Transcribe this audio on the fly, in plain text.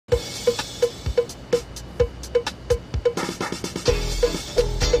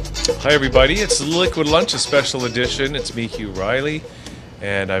Hi everybody, it's Liquid Lunch, a special edition. It's me, Hugh Reilly,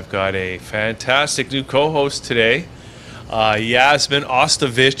 and I've got a fantastic new co-host today, Jasmin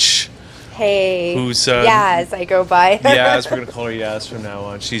Ostovic. Hey, Who's Yaz, I go by. Yaz, we're going to call her Yaz from now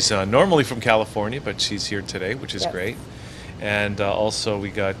on. She's normally from California, but she's here today, which is great. And also we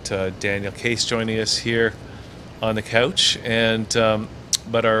got Daniel Case joining us here on the couch. And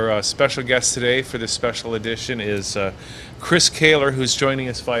but our special guest today for this special edition is Chris Kehler, who's joining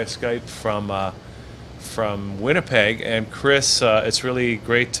us via Skype from Winnipeg. And Chris, it's really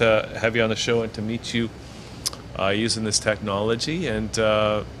great to have you on the show and to meet you using this technology. And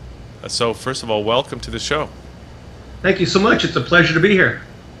so first of all, welcome to the show. Thank you so much. It's a pleasure to be here.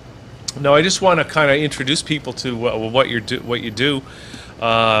 Now, I just want to kind of introduce people to what you do.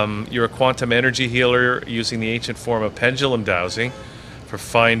 You're a quantum energy healer using the ancient form of pendulum dowsing for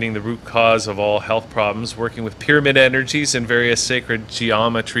finding the root cause of all health problems, working with pyramid energies and various sacred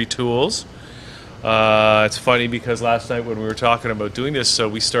geometry tools. It's funny because last night when we were talking about doing this, so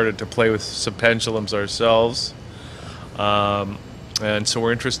we started to play with some pendulums ourselves. And so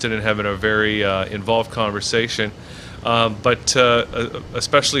we're interested in having a very involved conversation, but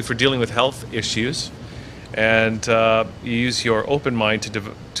especially for dealing with health issues. And you use your open mind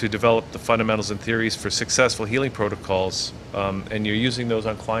to develop the fundamentals and theories for successful healing protocols, and you're using those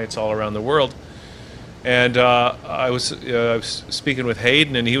on clients all around the world. And I was speaking with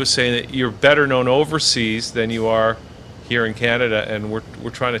Hayden, and he was saying that you're better known overseas than you are here in Canada, and we're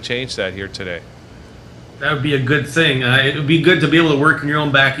trying to change that here today. That would be a good thing. It would be good to be able to work in your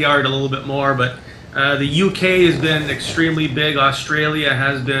own backyard a little bit more, but the UK has been extremely big. Australia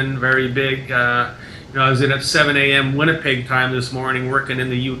has been very big. I was in at 7 a.m. Winnipeg time this morning working in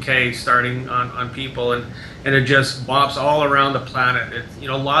the UK, starting on people, and it just bops all around the planet.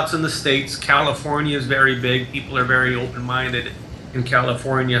 Lots in the States. California is very big. People are very open-minded in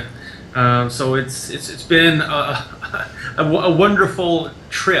California. So it's been a wonderful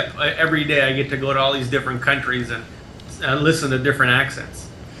trip. Every day I get to go to all these different countries and listen to different accents.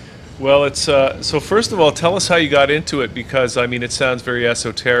 Well, it's so first of all, tell us how you got into it, because I mean it sounds very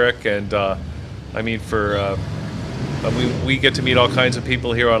esoteric, and I mean we get to meet all kinds of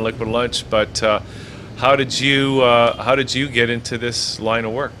people here on Liquid Lunch, but how did you get into this line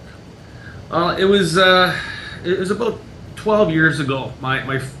of work? It was about 12 years ago.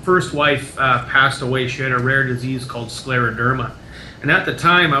 My first wife passed away. She had a rare disease called scleroderma. And at the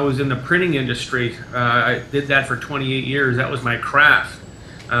time, I was in the printing industry. I did that for 28 years. That was my craft.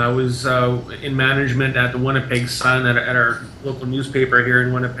 I was in management at the Winnipeg Sun, at our local newspaper here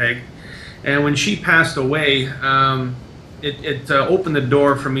in Winnipeg. And when she passed away, it opened the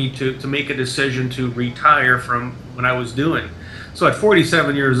door for me to make a decision to retire from what I was doing. So at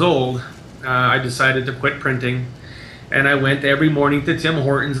 47 years old, I decided to quit printing. And I went every morning to Tim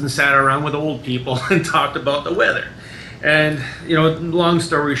Hortons and sat around with old people and talked about the weather. And, long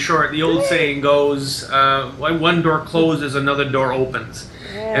story short, the old saying goes, when one door closes, another door opens.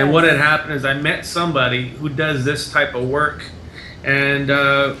 Yes. And what had happened is I met somebody who does this type of work. And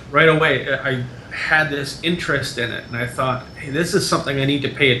right away, I had this interest in it. And I thought, hey, this is something I need to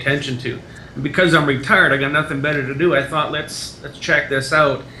pay attention to. And because I'm retired, I got nothing better to do. I thought, let's check this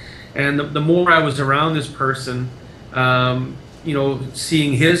out. And the more I was around this person,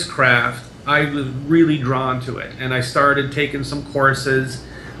 seeing his craft, I was really drawn to it. And I started taking some courses,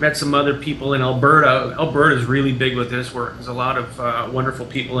 met some other people in Alberta. Alberta's really big with this work. There's a lot of wonderful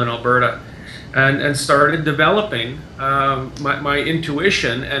people in Alberta. And started developing my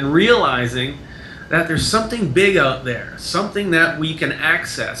intuition and realizing that there's something big out there, something that we can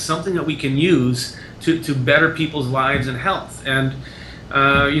access, something that we can use to better people's lives and health. And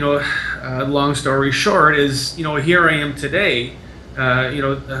long story short is, here I am today,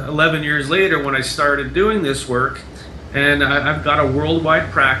 11 years later when I started doing this work, and I've got a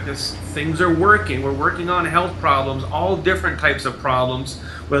worldwide practice. Things are working. We're working on health problems, all different types of problems,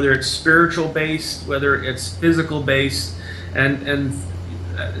 whether it's spiritual based, whether it's physical based, and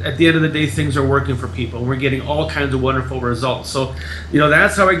at the end of the day, things are working for people. We're getting all kinds of wonderful results. So,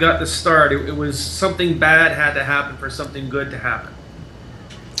 that's how I got the start. It was something bad had to happen for something good to happen.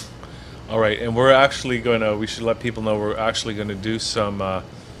 All right, and we're actually we should let people know we're actually going to do some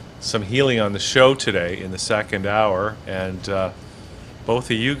healing on the show today in the second hour, and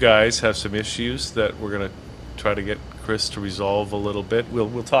both of you guys have some issues that we're going to try to get Chris to resolve a little bit.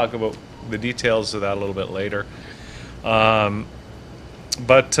 We'll talk about the details of that a little bit later.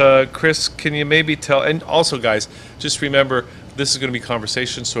 But Chris, can you maybe tell, and also guys, just remember this is going to be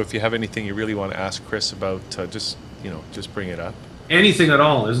conversation, so if you have anything you really want to ask Chris about, just bring it up. anything at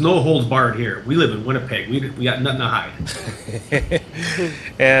all. There's no holds barred here. We live in Winnipeg. We got nothing to hide.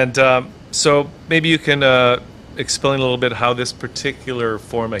 And so maybe you can explain a little bit how this particular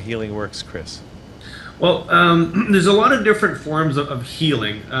form of healing works, Chris. Well, there's a lot of different forms of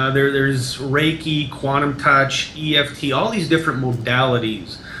healing. There's Reiki, quantum touch, EFT, all these different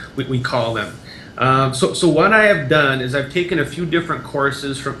modalities, we call them. So what I have done is I've taken a few different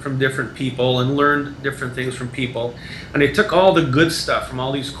courses from different people and learned different things from people. And I took all the good stuff from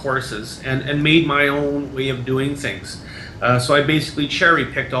all these courses and made my own way of doing things. So I basically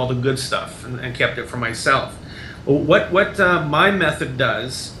cherry-picked all the good stuff and kept it for myself. What my method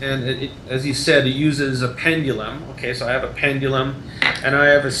does, and as you said, it uses a pendulum. Okay, so I have a pendulum, and I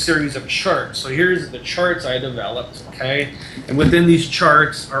have a series of charts. So here's the charts I developed. Okay, and within these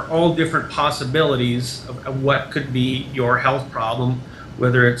charts are all different possibilities of what could be your health problem,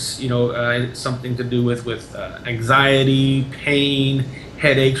 whether it's something to do with anxiety, pain,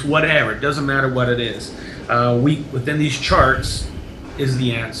 headaches, whatever. It doesn't matter what it is. Within these charts is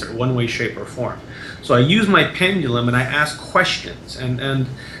the answer, one way, shape, or form. So I use my pendulum and I ask questions. And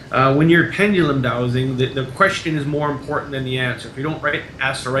when you're pendulum dowsing, the question is more important than the answer. If you don't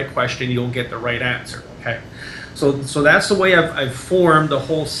ask the right question, you don't get the right answer. Okay, so that's the way I've formed the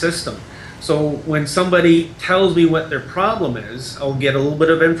whole system. So when somebody tells me what their problem is, I'll get a little bit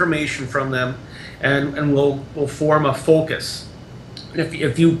of information from them, and we'll form a focus.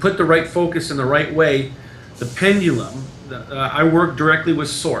 If you put the right focus in the right way, the pendulum. I work directly with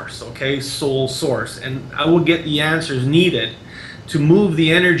source, okay, soul source, and I will get the answers needed to move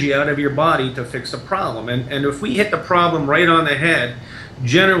the energy out of your body to fix the problem. And if we hit the problem right on the head,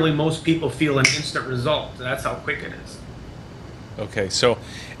 generally most people feel an instant result. That's how quick it is. Okay, so,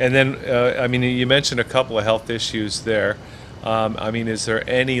 and then, I mean, you mentioned a couple of health issues there. I mean, is there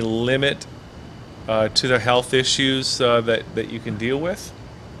any limit to the health issues that you can deal with?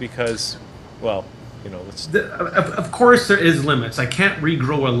 Because, well, of course there is limits. I can't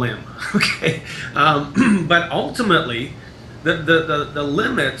regrow a limb, okay? But ultimately, the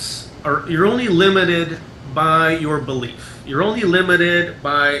limits are, you're only limited by your belief. You're only limited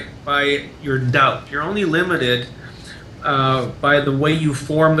by your doubt. You're only limited by the way you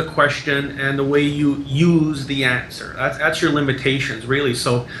form the question and the way you use the answer. That's your limitations, really.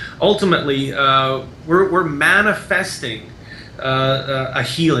 So ultimately, we're manifesting a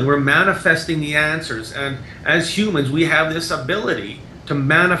healing. We're manifesting the answers, and as humans we have this ability to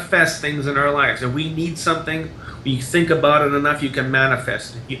manifest things in our lives. If we need something, we think about it enough, you can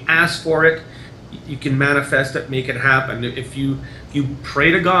manifest it. If you ask for it, you can manifest it, make it happen. If you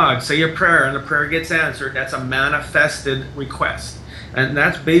pray to God, say a prayer, and the prayer gets answered, that's a manifested request. And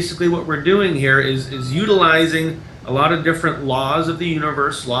that's basically what we're doing here, is utilizing a lot of different laws of the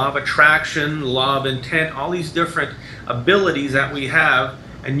universe, law of attraction, law of intent, all these different abilities that we have,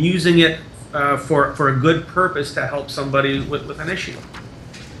 and using it for a good purpose to help somebody with an issue.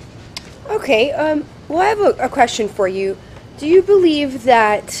 Okay, well, I have a question for you. Do you believe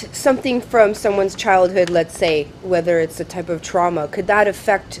that something from someone's childhood, let's say, whether it's a type of trauma, could that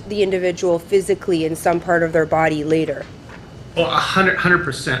affect the individual physically in some part of their body later? Well,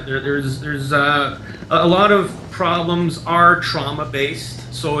 100%. There's a lot of problems are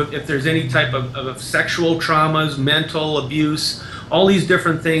trauma-based. So if there's any type of sexual traumas, mental abuse, all these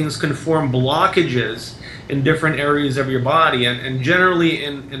different things can form blockages in different areas of your body, and generally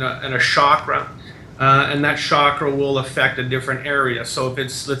in a chakra, and that chakra will affect a different area. So if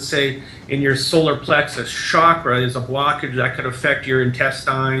it's, let's say, in your solar plexus chakra is a blockage, that could affect your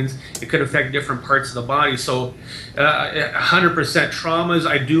intestines, it could affect different parts of the body. So 100% traumas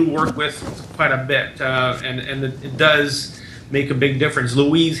I do work with quite a bit, and it does make a big difference.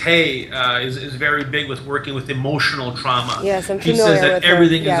 Louise Hay is very big with working with emotional trauma. Yes, I'm She familiar says that with her.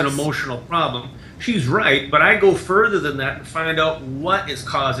 everything Yes. is an emotional problem. She's right, but I go further than that and find out what is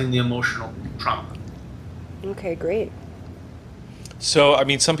causing the emotional trauma. Okay, great. So, I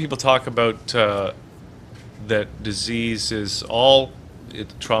mean, some people talk about that disease is all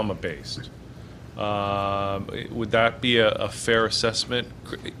trauma-based. Would that be a fair assessment?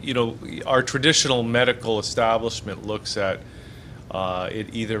 You know, our traditional medical establishment looks at it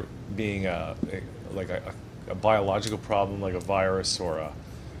either being a biological problem, like a virus or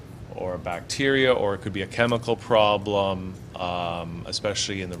a bacteria, or it could be a chemical problem,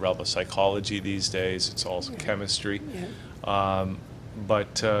 especially in the realm of psychology these days. It's also chemistry. Yeah.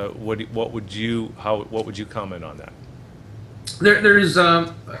 But what would you comment on that? There's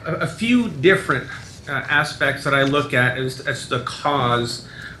a few different aspects that I look at as the cause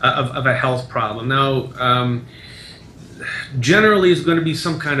of a health problem. Now, generally, it's going to be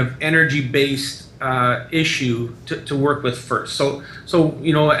some kind of energy-based issue to work with first. So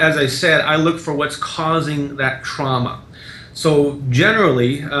as I said, I look for what's causing that trauma. So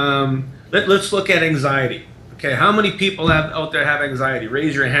generally, let's look at anxiety. Okay, how many people out there have anxiety?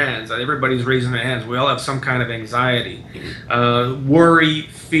 Raise your hands. Everybody's raising their hands. We all have some kind of anxiety. Worry,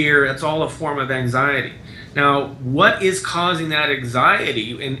 fear, that's all a form of anxiety. Now, what is causing that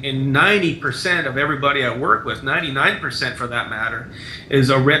anxiety in 90% of everybody I work with, 99% for that matter, is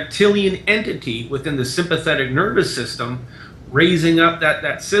a reptilian entity within the sympathetic nervous system raising up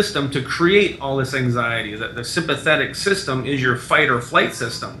that system to create all this anxiety. The sympathetic system is your fight or flight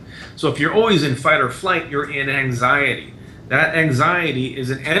system. So if you're always in fight or flight, you're in anxiety. That anxiety is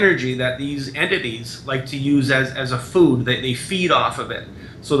an energy that these entities like to use as a food. They feed off of it.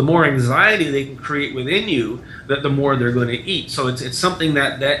 So the more anxiety they can create within you, the more they're going to eat. So it's something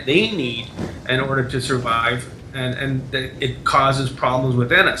that they need in order to survive, and it causes problems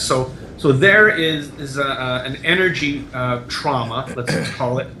within us. So there is an energy trauma, let's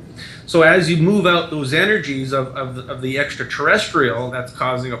call it. So as you move out those energies of the extraterrestrial that's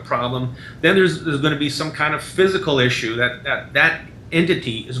causing a problem, then there's going to be some kind of physical issue that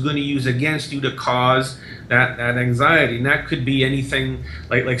entity is going to use against you to cause that anxiety. And that could be anything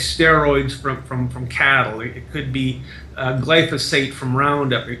like steroids from cattle. It could be glyphosate from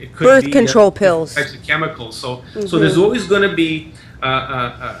Roundup. It could birth be control pills, types of chemicals. So there's always going to be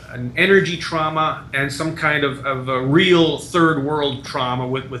an energy trauma and some kind of a real third world trauma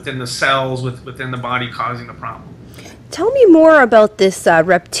within the cells, within the body, causing the problem. Tell me more about this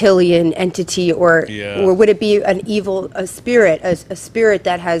reptilian entity, or would it be an evil, a spirit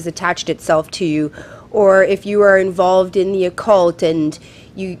that has attached itself to you, or if you are involved in the occult and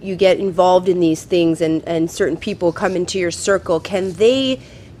you get involved in these things and certain people come into your circle, can they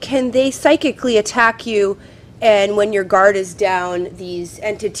psychically attack you, and when your guard is down, these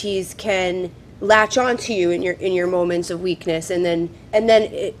entities can latch onto you in your moments of weakness, and then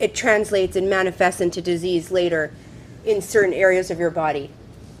it translates and manifests into disease later in certain areas of your body?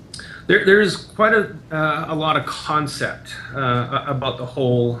 There's quite a lot of concept about the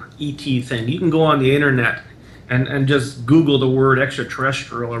whole ET thing. You can go on the internet and just Google the word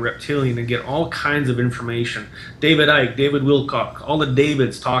extraterrestrial or reptilian and get all kinds of information. David Icke, David Wilcock, all the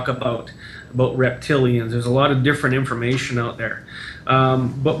Davids talk about reptilians. There's a lot of different information out there.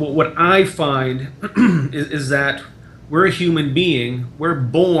 But what I find is that we're a human being. We're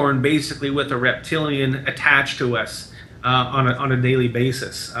born basically with a reptilian attached to us on a daily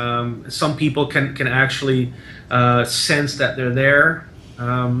basis. Some people can actually sense that they're there.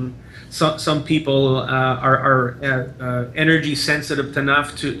 Some people are energy sensitive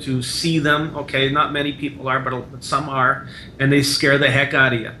enough to see them. Okay, not many people are, but some are, and they scare the heck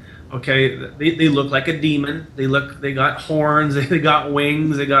out of you. Okay, they look like a demon. They got horns, they got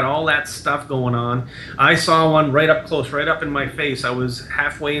wings, they got all that stuff going on. I saw one right up close, right up in my face. I was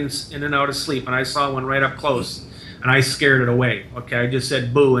halfway in and out of sleep, and I saw one right up close, and I scared it away. Okay, I just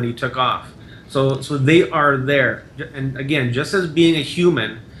said boo, and he took off. So they are there. And again, just as being a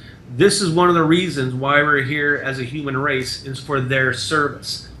human, this is one of the reasons why we're here as a human race, is for their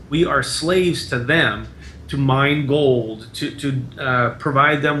service. We are slaves to them, to mine gold, to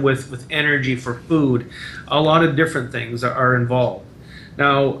provide them with energy for food. A lot of different things are involved.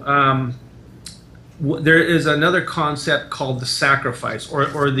 Now, there is another concept called the sacrifice,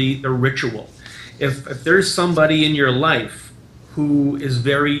 or the ritual. If there's somebody in your life who is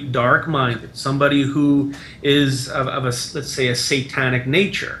very dark-minded, somebody who is of a, let's say, a satanic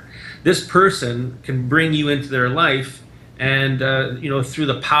nature, this person can bring you into their life and, through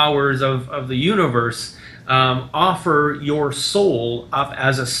the powers of the universe, offer your soul up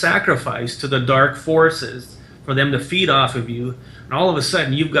as a sacrifice to the dark forces for them to feed off of you. And all of a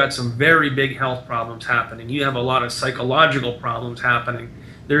sudden, you've got some very big health problems happening. You have a lot of psychological problems happening.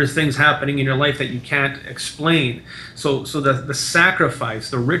 There's things happening in your life that you can't explain. So the sacrifice,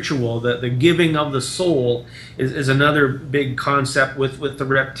 the ritual, the giving of the soul is another big concept with the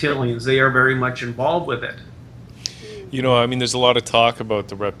reptilians. They are very much involved with it. You know, I mean, there's a lot of talk about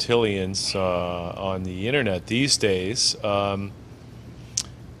the reptilians on the internet these days,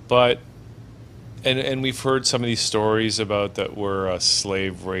 but we've heard some of these stories about that we're a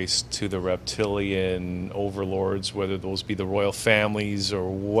slave race to the reptilian overlords, whether those be the royal families or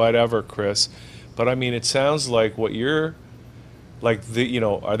whatever, Chris. But I mean, it sounds like what you're like.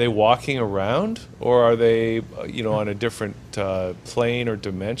 Are they walking around, or are they, on a different plane or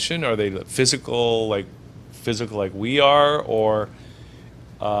dimension? Are they physical like we are, or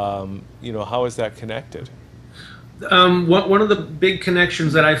how is that connected? One of the big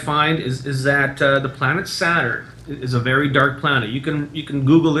connections that I find is that the planet Saturn is a very dark planet. You can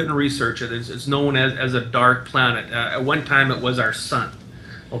Google it and research it. It's known as a dark planet. At one time, it was our sun.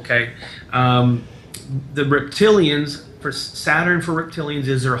 Okay, the reptilians, for Saturn, for reptilians,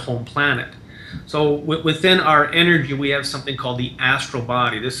 is their home planet. So within our energy, we have something called the astral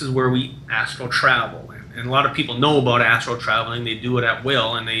body. This is where we astral travel, and a lot of people know about astral traveling. They do it at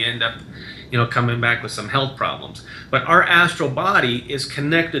will, and they end up, coming back with some health problems. But our astral body is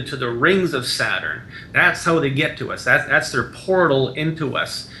connected to the rings of Saturn. That's how they get to us. That's their portal into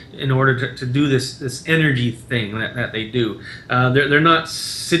us in order to do this energy thing that they do. They're not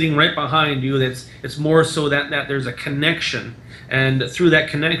sitting right behind you. It's more so that there's a connection. And through that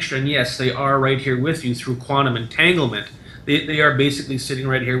connection, yes, they are right here with you through quantum entanglement. They are basically sitting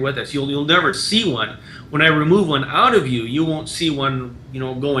right here with us. You'll never see one. When I remove one out of you, you won't see one,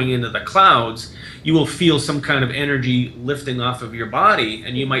 going into the clouds. You will feel some kind of energy lifting off of your body,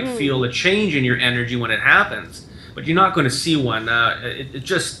 and you might feel a change in your energy when it happens. But you're not going to see one. It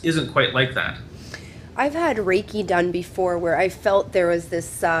just isn't quite like that. I've had Reiki done before where I felt there was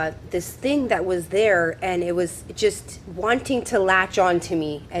this thing that was there, and it was just wanting to latch on to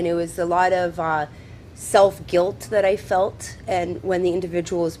me, and it was a lot of self-guilt that I felt, and when the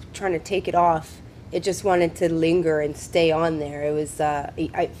individual was trying to take it off, it just wanted to linger and stay on there. It was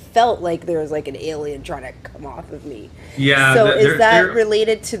I felt like there was like an alien trying to come off of me. Yeah. So is that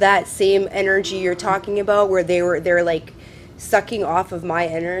related to that same energy you're talking about, where they're like sucking off of my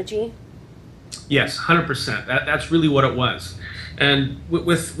energy? Yes, 100%. That's really what it was. And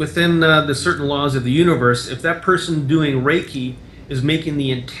within the certain laws of the universe, if that person doing Reiki is making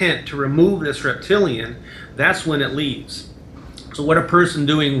the intent to remove this reptilian, that's when it leaves. So what a person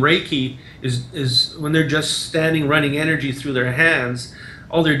doing Reiki is when they're just standing running energy through their hands,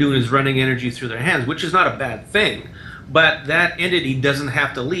 all they're doing is running energy through their hands, which is not a bad thing. But that entity doesn't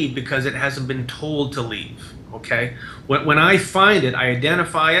have to leave because it hasn't been told to leave. Okay? When I find it, I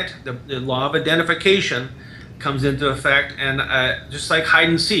identify it. The law of identification comes into effect, and just like hide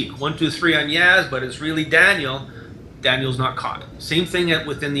and seek, 1, 2, 3 on Yaz, but it's really Daniel. Daniel's not caught. Same thing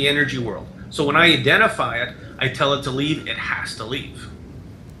within the energy world. So when I identify it, I tell it to leave. It has to leave.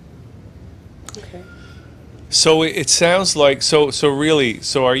 Okay. So it sounds like so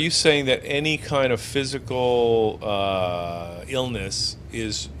are you saying that any kind of physical illness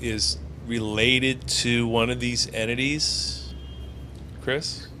is related to one of these entities,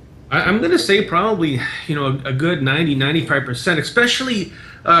 Chris? I'm going to say probably, a good 90-95%, especially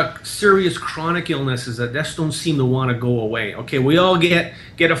serious chronic illnesses that just don't seem to want to go away. Okay, we all get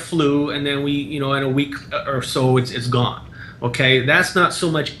a flu, and then we, in a week or so, it's gone. Okay, that's not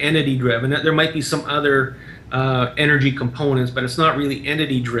so much entity driven. There might be some other energy components, but it's not really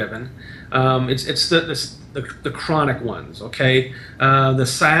entity driven. It's the chronic ones. Okay, the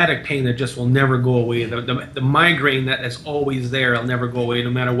sciatic pain that just will never go away. The migraine that is always there, will never go away no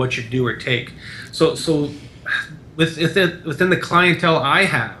matter what you do or take. So within the clientele I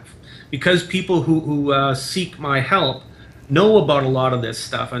have, because people who seek my help know about a lot of this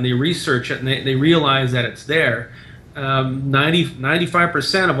stuff, and they research it, and they realize that it's there.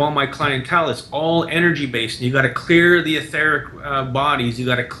 95% of all my clientele is all energy based, and you got to clear the etheric bodies. You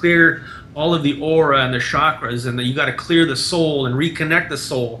got to clear all of the aura and the chakras, and you got to clear the soul and reconnect the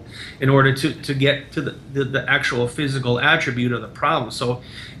soul in order to get to the actual physical attribute of the problem. So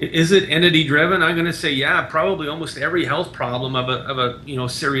is it entity driven? I'm going to say, yeah, probably almost every health problem of a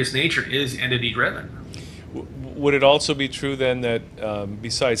serious nature is entity driven. Would it also be true then that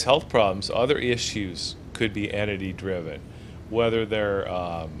besides health problems, other issues could be entity driven, whether they're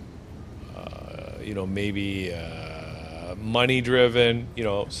maybe money driven,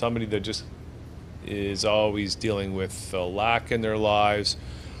 somebody that just is always dealing with lack in their lives,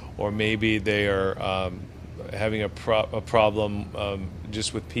 or maybe they are having a problem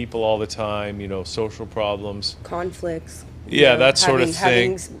just with people all the time, social problems, conflicts, that sort of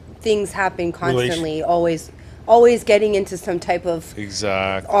thing. Things happen constantly, always getting into some type of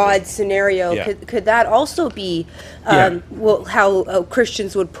odd scenario. Yeah. Could that also be how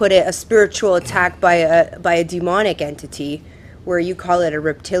Christians would put it, a spiritual attack by a demonic entity, where you call it a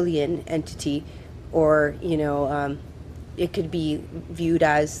reptilian entity, or it could be viewed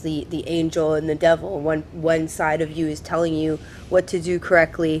as the angel and the devil. One side of you is telling you what to do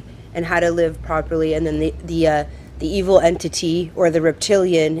correctly and how to live properly, and then the evil entity or the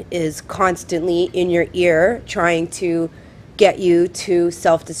reptilian is constantly in your ear trying to get you to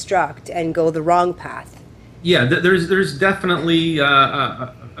self-destruct and go the wrong path. Yeah, there's definitely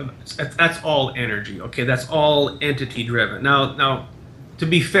that's all energy. Okay, that's all entity driven. Now, to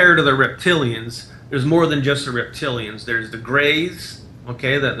be fair to the reptilians, there's more than just the reptilians. There's the Greys.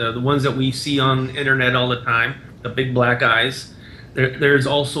 Okay, the ones that we see on the internet all the time. the big black eyes. There's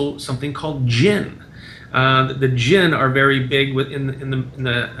also something called jinn. The jinn are very big in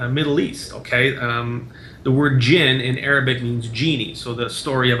the Middle East. Okay, the word jinn in Arabic means genie. So the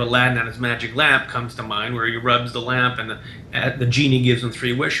story of Aladdin and his magic lamp comes to mind, where he rubs the lamp and the genie gives him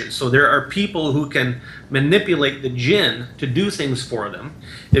 3 wishes. So there are people who can manipulate the jinn to do things for them.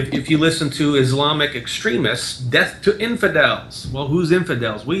 If you listen to Islamic extremists, death to infidels. Well, who's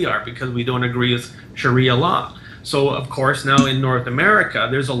infidels? We are, because we don't agree with Sharia law. So of course now in North America,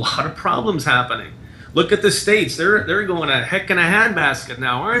 there's a lot of problems happening. Look at the States. They're going a heck in a handbasket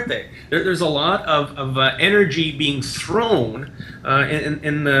now, aren't they? There's a lot of energy being thrown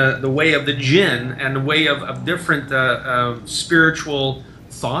in the way of the jinn, and the way of different spiritual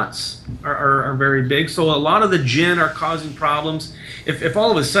thoughts are very big. So a lot of the jinn are causing problems. If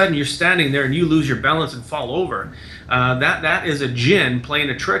all of a sudden you're standing there and you lose your balance and fall over, that is a jinn playing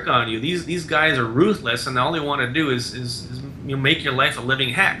a trick on you. These guys are ruthless, and all they want to do is make your life a living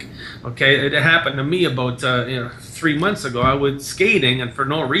heck. Okay, it happened to me about 3 months ago. I was skating, and for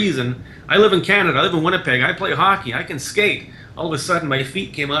no reason, I live in Canada, I live in Winnipeg, I play hockey, I can skate. All of a sudden my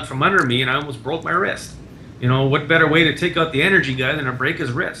feet came out from under me and I almost broke my wrist. What better way to take out the energy guy than to break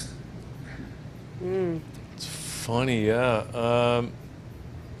his wrist? It's funny, yeah.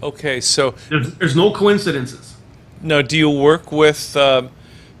 Okay, so there's no coincidences. now do you work with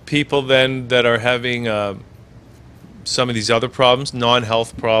people then that are having some of these other problems,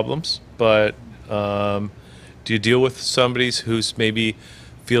 non-health problems, but do you deal with somebody who's maybe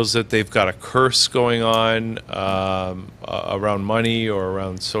feels that they've got a curse going on around money or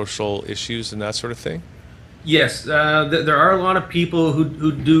around social issues and that sort of thing? Yes, there are a lot of people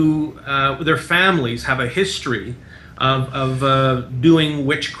who do, their families have a history of doing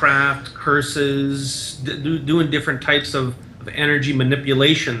witchcraft, curses, doing different types of energy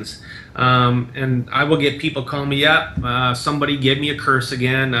manipulations. And I will get people call me up, somebody gave me a curse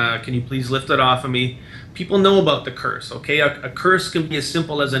again, can you please lift it off of me? People know about the curse, okay? A curse can be as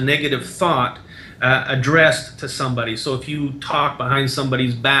simple as a negative thought addressed to somebody. So if you talk behind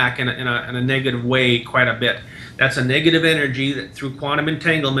somebody's back in a negative way quite a bit, that's a negative energy that through quantum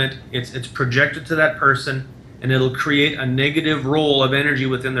entanglement, it's projected to that person, and it'll create a negative roll of energy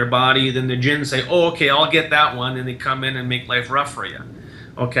within their body. Then the jinn say, oh, okay, I'll get that one, and they come in and make life rough for you.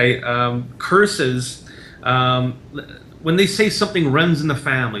 Okay, curses, when they say something runs in the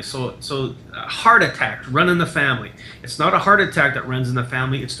family, so a heart attack run in the family. It's not a heart attack that runs in the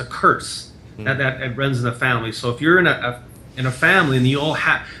family, it's the curse that runs in the family. So if you're in a family and you all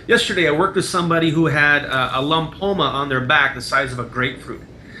have, yesterday I worked with somebody who had a lymphoma on their back the size of a grapefruit.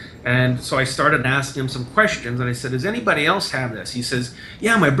 And so I started asking him some questions, and I said, does anybody else have this? He says,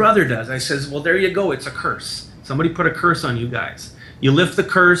 yeah, my brother does. I says, well, there you go, it's a curse. Somebody put a curse on you guys. You lift the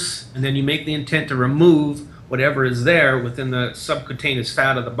curse, and then you make the intent to remove whatever is there within the subcutaneous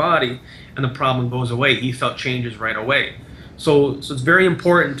fat of the body, and the problem goes away. He felt changes right away. So it's very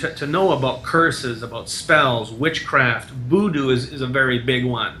important to know about curses, about spells, witchcraft. Voodoo is a very big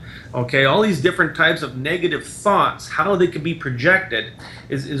one. Okay, all these different types of negative thoughts, how they can be projected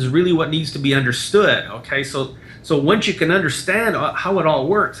is really what needs to be understood. Okay, so once you can understand how it all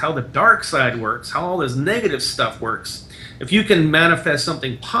works, how the dark side works, how all this negative stuff works, if you can manifest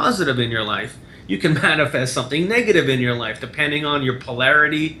something positive in your life, you can manifest something negative in your life, depending on your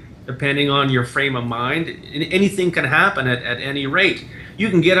polarity, depending on your frame of mind. Anything can happen at any rate. You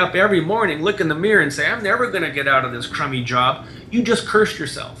can get up every morning, look in the mirror and say, I'm never going to get out of this crummy job. You just cursed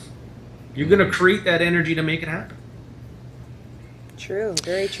yourself. You're going to create that energy to make it happen. True,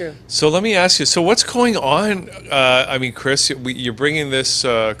 very true. So let me ask you, so what's going on? I mean, Chris, you're bringing this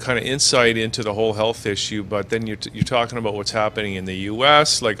kind of insight into the whole health issue, but then you're talking about what's happening in the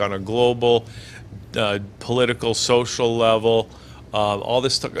U.S., like on a global, political, social level, all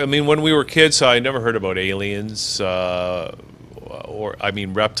this stuff. I mean, when we were kids, I never heard about aliens, reptiles,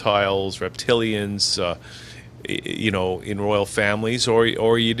 reptilians, in royal families, or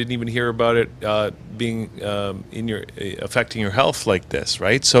you didn't even hear about it being affecting your health like this,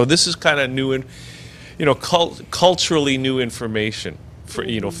 right? So this is kind of new and culturally new information for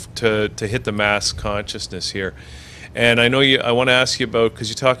to hit the mass consciousness here. And I know I want to ask you about, because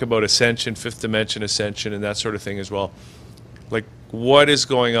you talk about ascension, fifth dimension ascension, and that sort of thing as well. Like, what is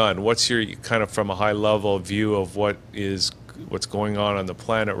going on? What's your kind of from a high level view of what's going on the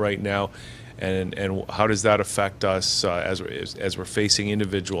planet right now? And how does that affect us as we're facing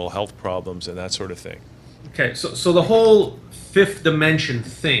individual health problems and that sort of thing? Okay, so the whole fifth dimension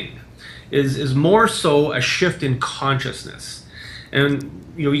thing is more so a shift in consciousness.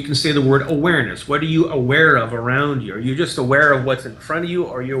 And you can say the word awareness. What are you aware of around you? Are you just aware of what's in front of you,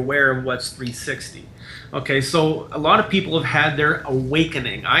 or are you aware of what's 360? Okay, so a lot of people have had their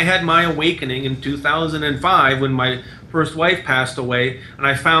awakening. I had my awakening in 2005 when my first wife passed away, and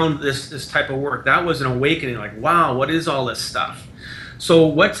I found this type of work. That was an awakening, like, wow, what is all this stuff? So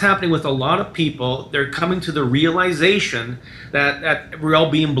what's happening with a lot of people, they're coming to the realization that we're all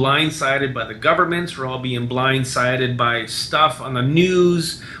being blindsided by the governments, we're all being blindsided by stuff on the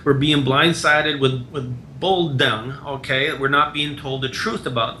news, we're being blindsided with bull dung, okay? We're not being told the truth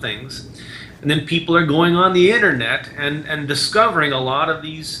about things. And then people are going on the internet and discovering a lot of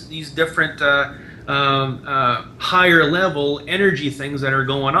these different higher level energy things that are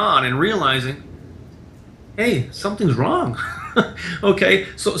going on, and realizing, hey, something's wrong. Okay,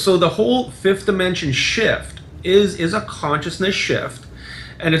 so the whole fifth dimension shift is a consciousness shift,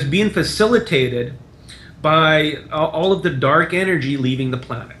 and it's being facilitated by all of the dark energy leaving the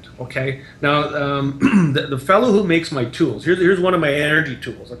planet. Okay, now the fellow who makes my tools, here's one of my energy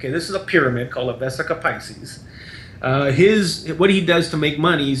tools. Okay, this is a pyramid called a Vesica Pisces. What he does to make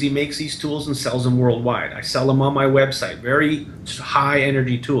money is he makes these tools and sells them worldwide. I sell them on my website, very high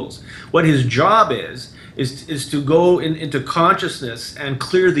energy tools. What his job is to go into consciousness and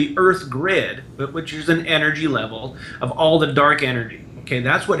clear the earth grid, which is an energy level of all the dark energy. Okay,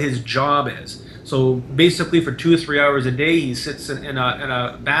 that's what his job is. So basically for 2 or 3 hours a day, he sits in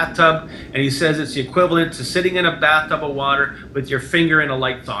a bathtub, and he says it's the equivalent to sitting in a bathtub of water with your finger in a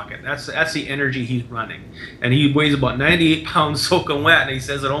light socket. That's the energy he's running. And he weighs about 98 pounds soaking wet, and he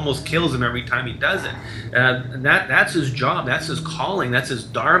says it almost kills him every time he does it. And that's his job, that's his calling, that's his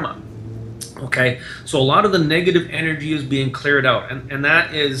dharma. Okay, so a lot of the negative energy is being cleared out, and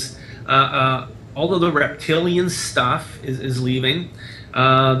that is all of the reptilian stuff is leaving.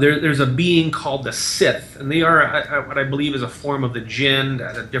 There's a being called the Sith, and they are what I believe is a form of the Jinn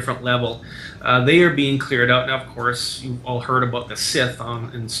at a different level. They are being cleared out. Now, of course, you've all heard about the Sith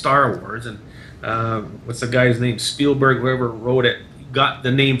in Star Wars, and what's the guy's name? Spielberg, whoever wrote it, got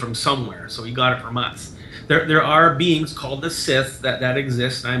the name from somewhere, so he got it from us. There are beings called the Sith that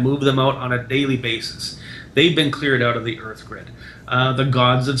exist, and I move them out on a daily basis. They've been cleared out of the earth grid. The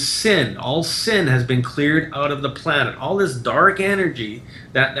gods of sin, all sin has been cleared out of the planet. All this dark energy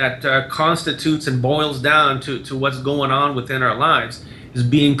that constitutes and boils down to what's going on within our lives is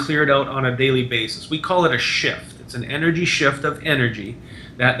being cleared out on a daily basis. We call it a shift. It's an energy shift of energy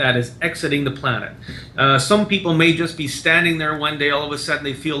that is exiting the planet. Some people may just be standing there one day, all of a sudden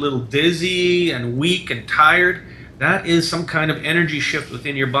they feel a little dizzy and weak and tired. That is some kind of energy shift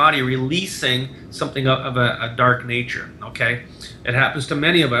within your body, releasing something of a dark nature, okay? It happens to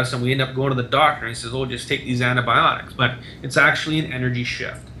many of us, and we end up going to the doctor, and he says, oh, just take these antibiotics. But it's actually an energy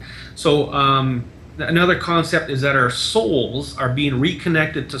shift. So another concept is that our souls are being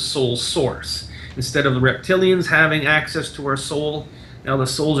reconnected to soul source. Instead of the reptilians having access to our soul, now the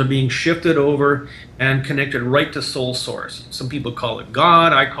souls are being shifted over and connected right to soul source. Some people call it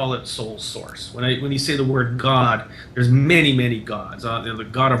God. I call it soul source. When you say the word God, there's many, many gods. The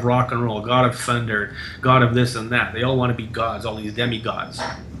God of rock and roll, God of thunder, God of this and that. They all want to be gods, all these demigods.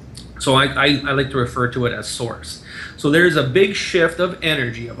 So I like to refer to it as source. So there's a big shift of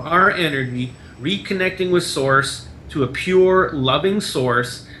energy, of our energy, reconnecting with source to a pure, loving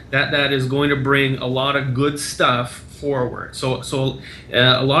source that is going to bring a lot of good stuff forward. So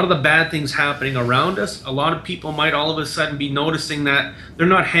a lot of the bad things happening around us, a lot of people might all of a sudden be noticing that they're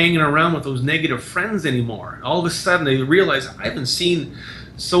not hanging around with those negative friends anymore. All of a sudden they realize, I haven't seen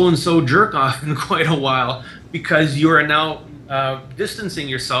so-and-so jerk off in quite a while, because you are now distancing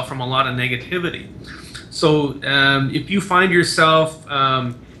yourself from a lot of negativity. So if you find yourself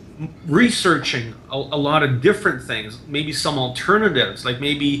researching a lot of different things, maybe some alternatives, like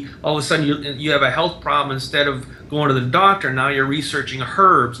maybe all of a sudden you have a health problem, instead of going to the doctor, now you're researching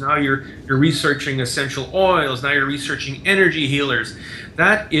herbs, now you're researching essential oils, now you're researching energy healers.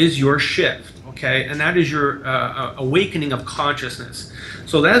 That is your shift, okay? And that is your awakening of consciousness.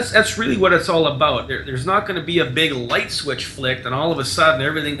 So that's really what it's all about. There's not going to be a big light switch flicked and all of a sudden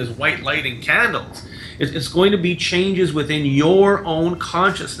everything is white light and candles. It's going to be changes within your own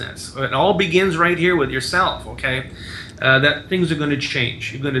consciousness. It all begins right here with yourself, okay? That things are going to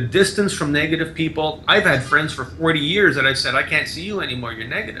change. You're going to distance from negative people. I've had friends for 40 years that I've said, I can't see you anymore, you're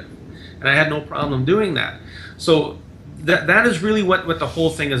negative. And I had no problem doing that. So that is really what the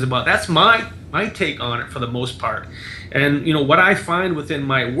whole thing is about. That's my take on it for the most part. And you know what I find within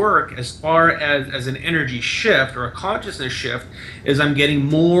my work, as far as an energy shift or a consciousness shift, is I'm getting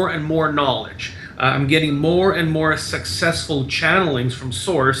more and more knowledge. I'm getting more and more successful channelings from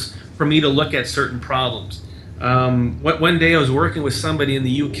source for me to look at certain problems. One day I was working with somebody in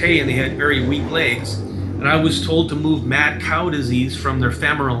the UK and they had very weak legs, and I was told to move mad cow disease from their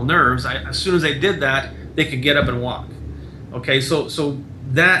femoral nerves. As soon as I did that, they could get up and walk. Okay, so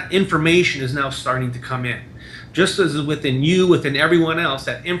that information is now starting to come in. Just as within you, within everyone else,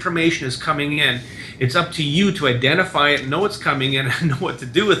 that information is coming in. It's up to you to identify it, know it's coming in, and know what to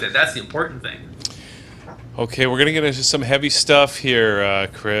do with it. That's the important thing. Okay, we're going to get into some heavy stuff here,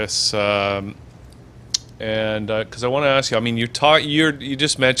 Chris. And because I want to ask you, I mean, you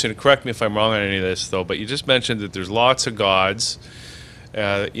just mentioned, correct me if I'm wrong on any of this, though, but you just mentioned that there's lots of gods.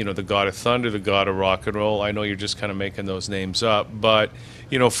 You know, the god of thunder, the god of rock and roll. I know you're just kind of making those names up, but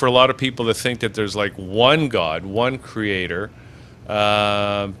you know, for a lot of people to think that there's like one god, one creator,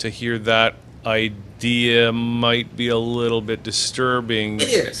 to hear that idea might be a little bit disturbing. It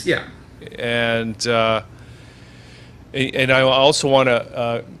is, yeah. And I also want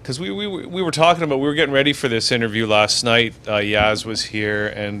to, because we were talking about, we were getting ready for this interview last night. Yaz was here,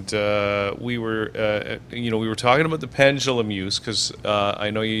 and we were, we were talking about the pendulum use, because I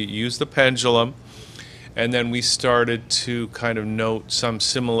know you use the pendulum, and then we started to kind of note some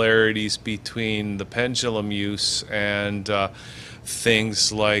similarities between the pendulum use and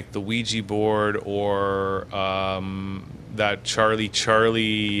things like the Ouija board or that Charlie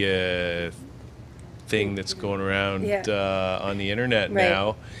thing that's going around on the internet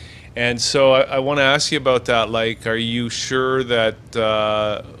now. And so I want to ask you about that. Like, are you sure that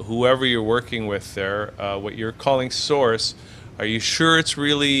whoever you're working with there, what you're calling source, are you sure it's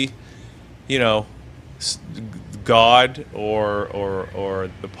really, you know, God or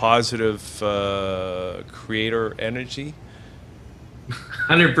the positive creator energy?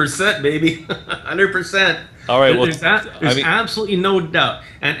 100%, baby. 100%. All right. Well, there's absolutely no doubt.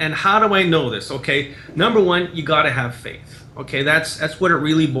 And how do I know this? Okay, number one, you got to have faith. Okay, that's what it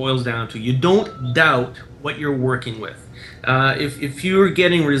really boils down to. You don't doubt what you're working with. If you're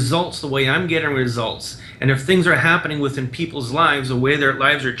getting results the way I'm getting results, and if things are happening within people's lives, the way their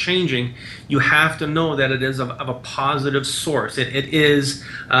lives are changing, you have to know that it is of a positive source. It is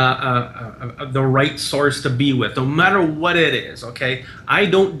the right source to be with, no matter what it is, okay? I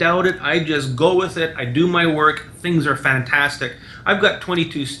don't doubt it. I just go with it. I do my work. Things are fantastic. I've got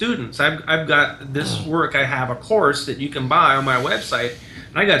 22 students. I've got this work. I have a course that you can buy on my website.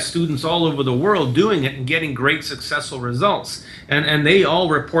 And I got students all over the world doing it and getting great successful results. And they all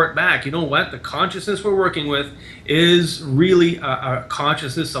report back, you know what, the consciousness we're working with is really a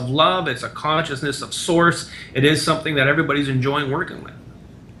consciousness of love. It's a consciousness of source. It is something that everybody's enjoying working with.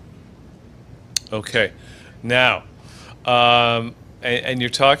 Okay. Now, and you're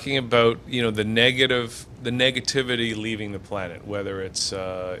talking about, you know, the negativity leaving the planet, whether it's,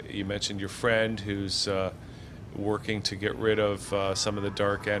 you mentioned your friend who's working to get rid of some of the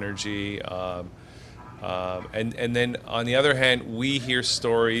dark energy, and then on the other hand, we hear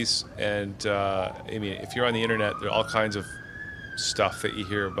stories, and I mean, if you're on the internet, there are all kinds of stuff that you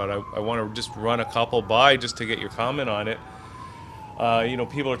hear about. I want to just run a couple by just to get your comment on it. You know,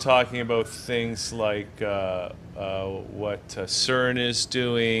 people are talking about things like what CERN is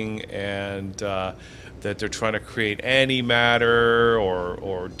doing, and that they're trying to create antimatter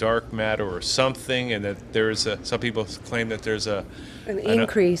or dark matter or something, and that there's some people claim that there's an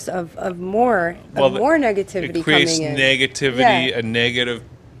increase of more negativity. It creates coming in. negativity, a negative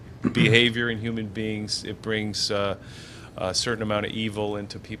behavior in human beings. It brings a certain amount of evil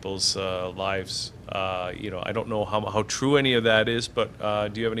into people's lives. You know, I don't know how true any of that is, but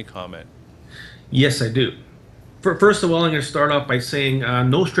do you have any comment? Yes, I do. First of all, I'm going to start off by saying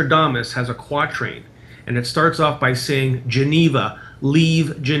Nostradamus has a quatrain, and it starts off by saying, Geneva,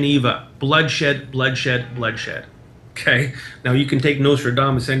 leave Geneva, bloodshed, bloodshed, bloodshed. Okay? Now, you can take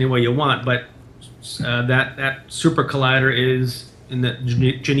Nostradamus any way you want, but that super collider is in the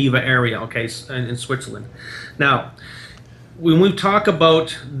Geneva area, okay, in Switzerland. Now, when we talk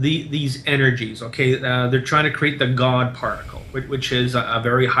about these energies, okay, they're trying to create the God particle, which is a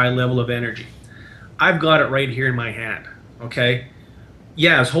very high level of energy. I've got it right here in my hand, okay?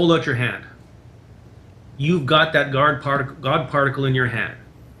 Yes, hold out your hand. You've got that God particle in your hand.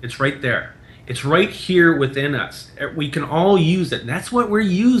 It's right there. It's right here within us. We can all use it. And that's what we're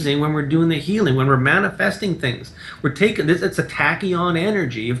using when we're doing the healing, when we're manifesting things. We're taking this. It's a tachyon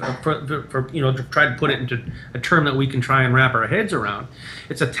energy. For you know, to try to put it into a term that we can try and wrap our heads around.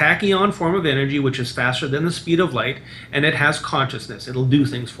 It's a tachyon form of energy which is faster than the speed of light, and it has consciousness. It'll do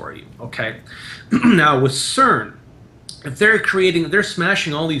things for you. Okay. Now with CERN, if they're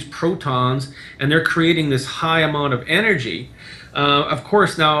smashing all these protons and they're creating this high amount of energy. Of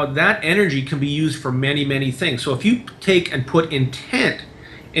course, now that energy can be used for many, many things. So if you take and put intent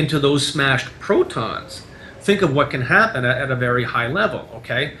into those smashed protons, think of what can happen at a very high level.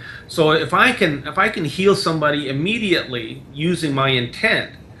 Okay, so if I can heal somebody immediately using my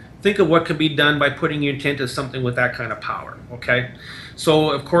intent, think of what could be done by putting your intent to something with that kind of power. Okay, so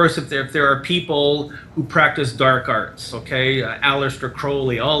of course, if there are people who practice dark arts, okay, Aleister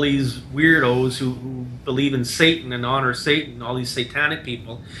Crowley, all these weirdos who believe in Satan and honor Satan, all these satanic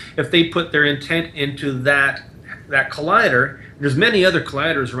people, if they put their intent into that collider, there's many other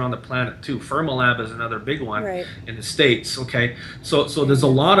colliders around the planet too. Fermilab is another big one in the States. Okay, so there's a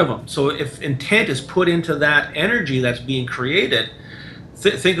lot of them. So if intent is put into that energy that's being created,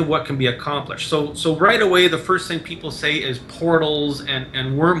 think of what can be accomplished. So right away, the first thing people say is portals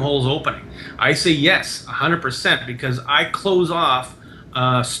and wormholes opening. I say yes, 100%, because I close off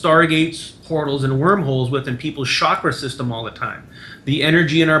stargates, portals, and wormholes within people's chakra system all the time. The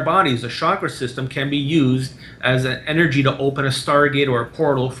energy in our bodies, the chakra system, can be used as an energy to open a stargate or a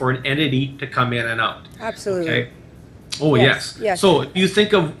portal for an entity to come in and out. Absolutely. Okay? Oh, yes. So if you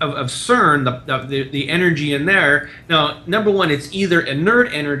think of CERN, the energy in there, now, number one, it's either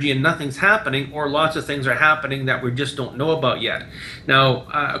inert energy and nothing's happening, or lots of things are happening that we just don't know about yet. Now,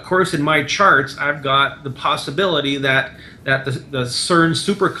 of course, in my charts, I've got the possibility that the CERN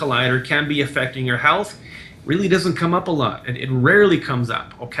super collider can be affecting your health. Really doesn't come up a lot. It rarely comes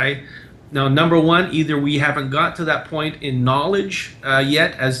up, okay? Now, number one, either we haven't got to that point in knowledge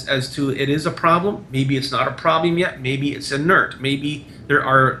yet as to it is a problem. Maybe it's not a problem yet. Maybe it's inert. Maybe there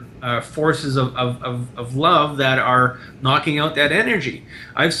are forces of love that are knocking out that energy.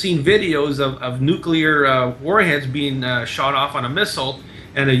 I've seen videos of nuclear warheads being shot off on a missile,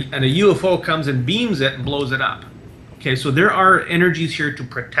 and a UFO comes and beams it and blows it up. Okay, so there are energies here to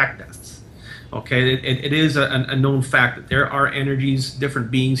protect us. Okay, it is a known fact that there are energies,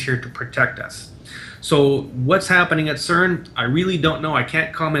 different beings here to protect us. So what's happening at CERN, I really don't know. I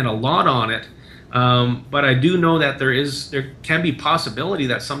can't comment a lot on it, but I do know that there can be possibility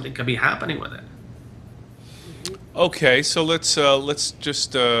that something could be happening with it. Okay, so let's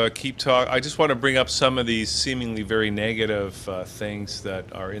just keep talking. I just want to bring up some of these seemingly very negative things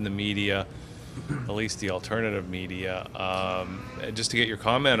that are in the media, at least the alternative media, just to get your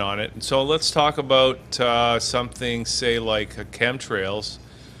comment on it. And so let's talk about something, say, like chemtrails.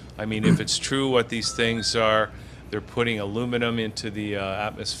 I mean, if it's true what these things are, they're putting aluminum into the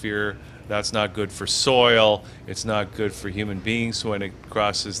atmosphere. That's not good for soil. It's not good for human beings when it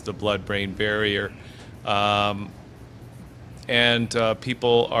crosses the blood-brain barrier. And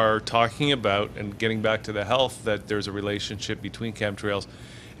people are talking about, and getting back to the health, that there's a relationship between chemtrails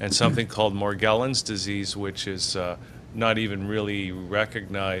and something called Morgellons disease, which is not even really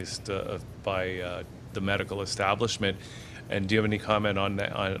recognized by the medical establishment. And do you have any comment on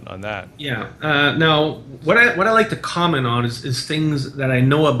that? Yeah. Now, what I like to comment on is things that I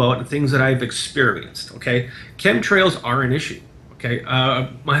know about and things that I've experienced. Okay, chemtrails are an issue. Okay,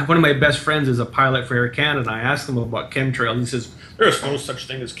 one of my best friends is a pilot for Air Canada. I asked him about chemtrails. He says, "There's no such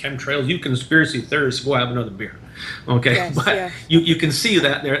thing as chemtrails. You conspiracy theorists, go have another beer." Okay, yes, but you can see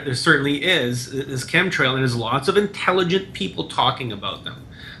that there certainly is this chemtrail, and there's lots of intelligent people talking about them.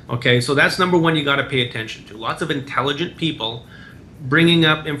 Okay, so that's number one you got to pay attention to. Lots of intelligent people bringing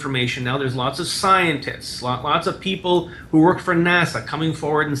up information. Now there's lots of scientists, lots of people who work for NASA coming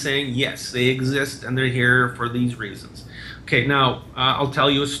forward and saying, yes, they exist and they're here for these reasons. Okay, now I'll tell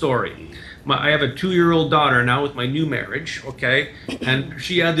you a story. I have a 2-year-old daughter now with my new marriage, okay, and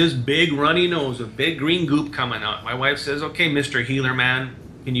she had this big runny nose, a big green goop coming out. My wife says, okay, Mr. Healer Man,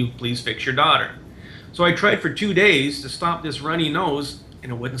 can you please fix your daughter? So I tried for 2 days to stop this runny nose,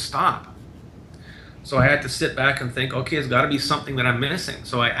 and it wouldn't stop. So I had to sit back and think, okay, it's got to be something that I'm missing.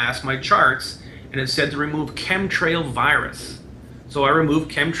 So I asked my charts, and it said to remove chemtrail virus. So I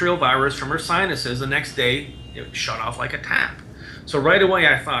removed chemtrail virus from her sinuses. The next day, it shut off like a tap. So right away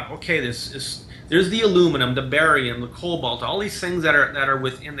I thought, okay, there's the aluminum, the barium, the cobalt, all these things that are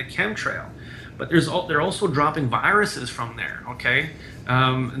within the chemtrail, but they're also dropping viruses from there. Okay,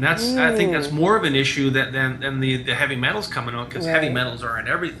 and that's I think that's more of an issue than the heavy metals coming out, because heavy metals are in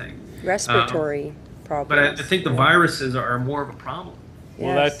everything. Respiratory problems. But I think the viruses are more of a problem.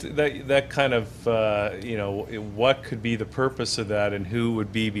 Well, that kind of you know, what could be the purpose of that, and who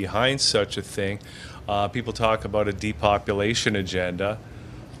would be behind such a thing? People talk about a depopulation agenda.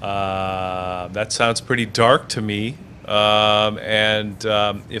 That sounds pretty dark to me.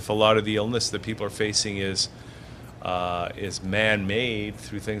 If a lot of the illness that people are facing is man-made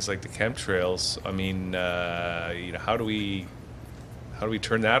through things like the chemtrails, I mean, you know, how do we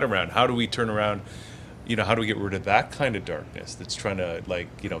turn that around? How do we turn around? You know, how do we get rid of that kind of darkness that's trying to, like,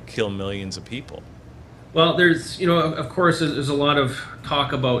 you know, kill millions of people? Well, there's, you know, of course, there's a lot of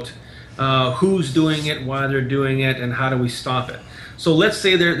talk about who's doing it, why they're doing it, and how do we stop it. So let's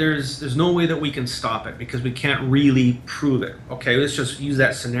say there's no way that we can stop it because we can't really prove it. Okay, let's just use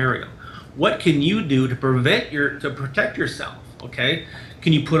that scenario. What can you do to protect yourself? Okay,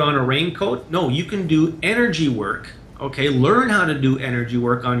 can you put on a raincoat? No, you can do energy work. Okay, learn how to do energy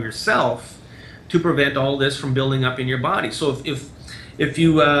work on yourself to prevent all this from building up in your body. So if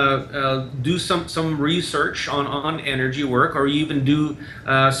you do some research on energy work, or you even do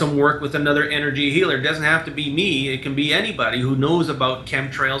some work with another energy healer, it doesn't have to be me, it can be anybody who knows about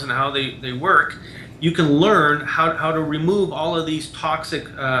chemtrails and how they work. You can learn how to remove all of these toxic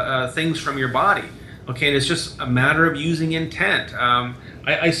things from your body. Okay, and it's just a matter of using intent.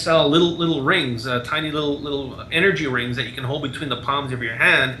 I sell little rings, tiny little energy rings that you can hold between the palms of your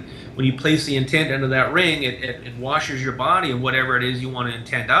hand. When you place the intent into that ring, it washes your body of whatever it is you want to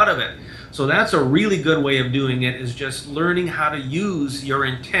intent out of it. So that's a really good way of doing it, is just learning how to use your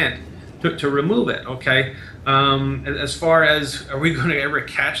intent to remove it. Okay. As far as, are we going to ever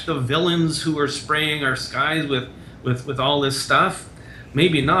catch the villains who are spraying our skies with all this stuff?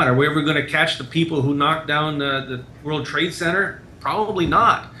 Maybe not. Are we ever going to catch the people who knocked down the World Trade Center? Probably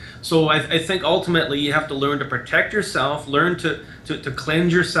not. So I think ultimately you have to learn to protect yourself, learn to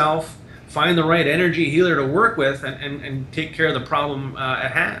cleanse yourself, find the right energy healer to work with, and take care of the problem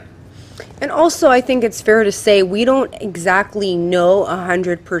at hand. And also, I think it's fair to say we don't exactly know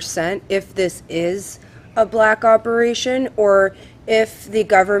 100% if this is a black operation, or if the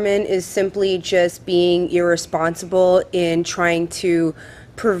government is simply just being irresponsible in trying to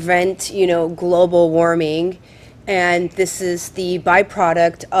prevent, global warming. And this is the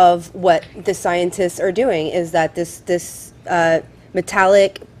byproduct of what the scientists are doing, is that this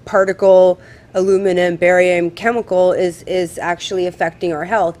metallic particle, aluminum, barium chemical is actually affecting our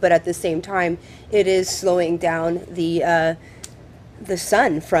health. But at the same time, it is slowing down the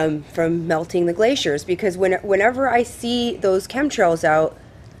sun from melting the glaciers. Because whenever I see those chemtrails out,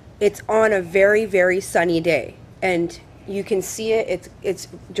 it's on a very, very sunny day. And you can see it. It's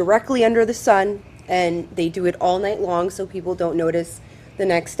directly under the sun. And they do it all night long, so people don't notice the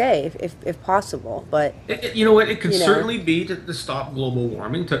next day, if possible. But you know what? It could certainly be to stop global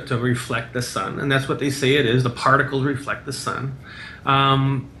warming, to reflect the sun, and that's what they say it is. The particles reflect the sun.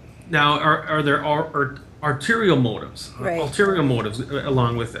 Now, are there arterial motives? Right. Ulterior motives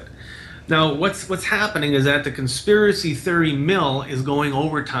along with it. Now, what's happening is that the conspiracy theory mill is going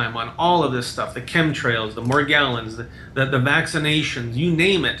overtime on all of this stuff: the chemtrails, the Morgellons, the vaccinations, you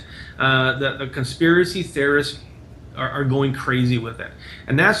name it. The conspiracy theorists are going crazy with it,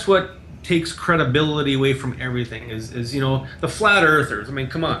 and that's what takes credibility away from everything. Is the flat earthers? I mean,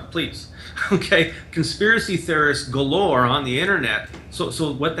 come on, please. Okay, conspiracy theorists galore on the internet.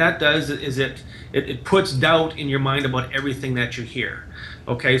 So what that does is it puts doubt in your mind about everything that you hear.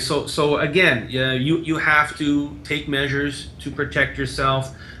 Okay, so again, you have to take measures to protect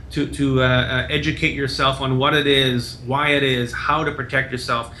yourself, to educate yourself on what it is, why it is, how to protect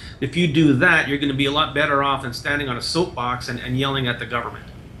yourself. If you do that, you're going to be a lot better off than standing on a soapbox and yelling at the government.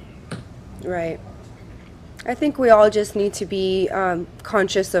 Right. I think we all just need to be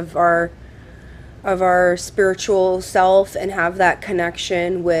conscious of our spiritual self and have that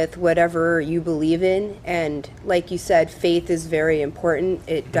connection with whatever you believe in. And like you said, faith is very important.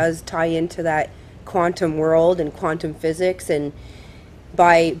 It does tie into that quantum world and quantum physics, and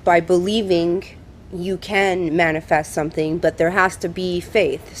by believing you can manifest something, but there has to be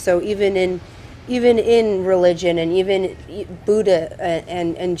faith. So even in religion, and even Buddha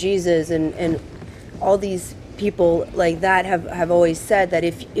and Jesus and all these people like that have always said that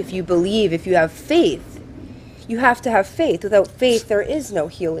if you believe, if you have faith, you have to have faith. Without faith, there is no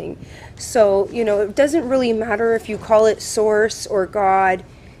healing. So, it doesn't really matter if you call it source or God.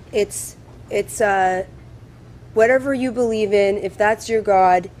 It's whatever you believe in. If that's your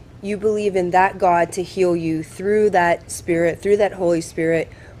God, you believe in that God to heal you through that Spirit, through that Holy Spirit,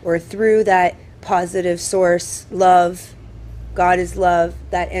 or through that positive source, love. God is love,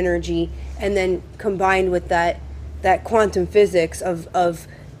 that energy. And then combined with that quantum physics of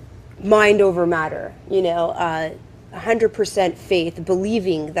mind over matter, 100% faith,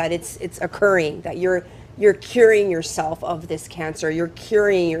 believing that it's occurring, that you're curing yourself of this cancer, you're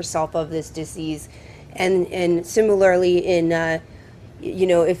curing yourself of this disease. And similarly in,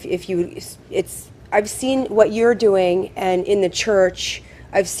 I've seen what you're doing, and in the church,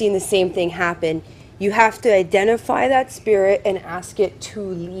 I've seen the same thing happen. You have to identify that spirit and ask it to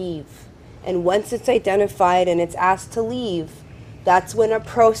leave. And once it's identified and it's asked to leave, that's when a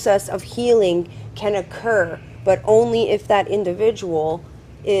process of healing can occur, but only if that individual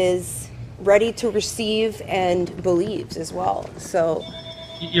is ready to receive and believes as well. So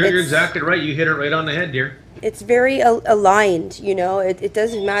You're exactly right. You hit it right on the head, dear. It's very aligned, you know. It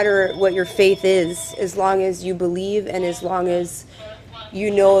doesn't matter what your faith is, as long as you believe and as long as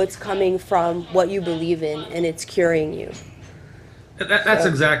you know it's coming from what you believe in and it's curing you. That's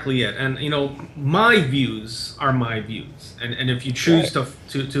exactly it. And my views are my views, and if you choose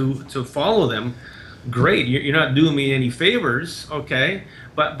to follow them, great. You're not doing me any favors, okay?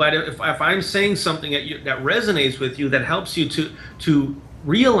 But if I'm saying something that resonates with you, that helps you to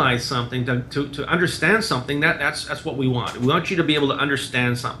realize something, to understand something, that's what we want. We want you to be able to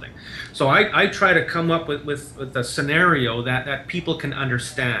understand something. So I try to come up with a scenario that people can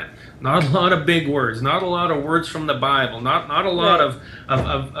understand. Not a lot of big words, not a lot of words from the Bible, not a lot of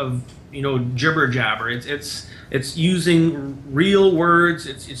jibber jabber. It's using real words.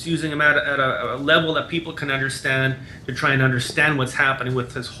 It's using them at a level that people can understand, to try and understand what's happening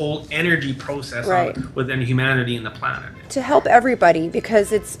with this whole energy process within humanity and the planet. To help everybody,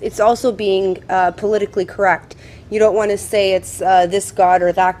 because it's also being politically correct. You don't want to say it's this God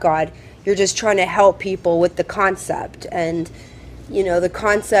or that God. You're just trying to help people with the concept, and the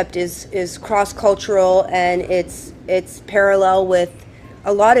concept is cross-cultural, and it's parallel with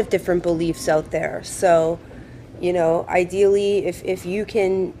a lot of different beliefs out there. So ideally, if you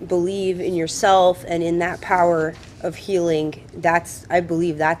can believe in yourself and in that power of healing, I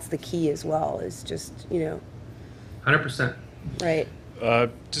believe that's the key as well, is just 100%. Right.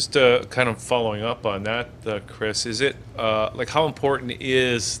 Just kind of following up on that, Chris, is it like, how important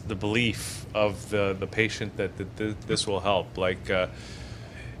is the belief of the patient that this will help? Like, does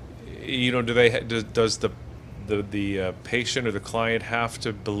the patient or the client have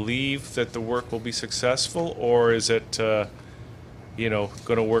to believe that the work will be successful, or is it going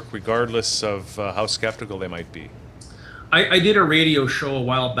to work regardless of how skeptical they might be? I did a radio show a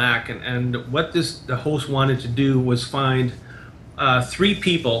while back, and what the host wanted to do was find 3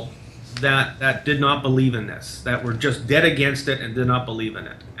 people that did not believe in this, that were just dead against it and did not believe in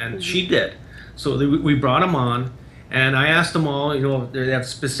it. And she did. So we brought them on, and I asked them all, if they have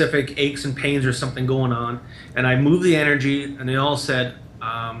specific aches and pains or something going on, and I moved the energy, and they all said,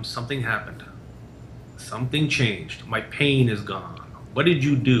 something happened. Something changed. My pain is gone. What did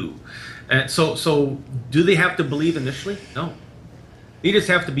you do? And so do they have to believe initially? No. They just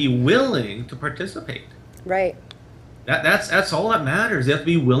have to be willing to participate. Right. That's all that matters. They have to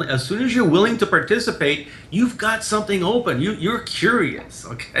be willing. As soon as you're willing to participate, you've got something open. You're curious,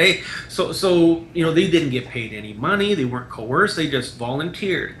 okay? So they didn't get paid any money. They weren't coerced. They just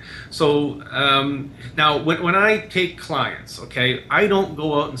volunteered. So now when I take clients, okay, I don't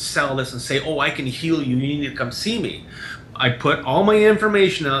go out and sell this and say, oh, I can heal you. You need to come see me. I put all my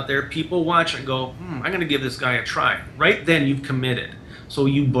information out there. People watch and go, I'm going to give this guy a try. Right then, you've committed. So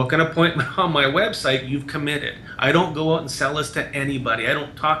you book an appointment on my website, you've committed. I don't go out and sell this to anybody. I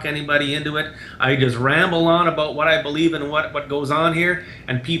don't talk anybody into it. I just ramble on about what I believe in and what goes on here,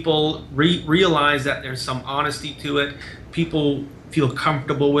 and people realize that there's some honesty to it. People feel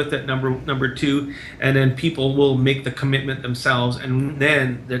comfortable with it, number 2, and then people will make the commitment themselves, and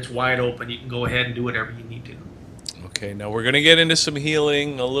then it's wide open. You can go ahead and do whatever you need to. Okay, now we're going to get into some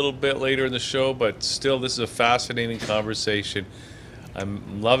healing a little bit later in the show, but still, this is a fascinating conversation.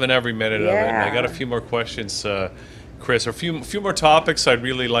 I'm loving every minute of it. And I got a few more questions, Chris, or a few more topics I'd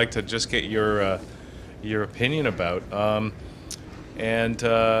really like to just get your opinion about. Talking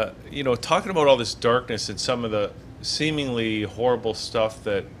about all this darkness and some of the seemingly horrible stuff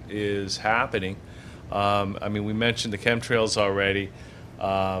that is happening. We mentioned the chemtrails already,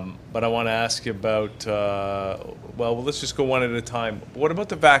 but I want to ask you about, let's just go one at a time. What about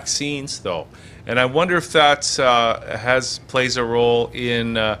the vaccines, though? And I wonder if that plays a role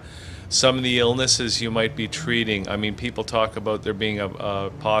in some of the illnesses you might be treating. People talk about there being a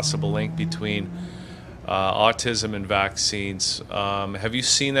possible link between autism and vaccines. Have you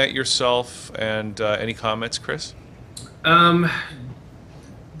seen that yourself? And any comments, Chris? The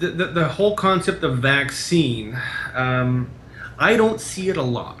whole concept of vaccine, I don't see it a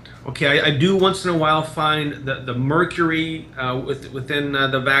lot. Okay, I do once in a while find the mercury within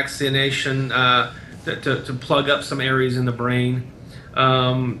the vaccination to plug up some areas in the brain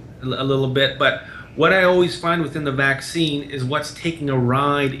a little bit. But what I always find within the vaccine is what's taking a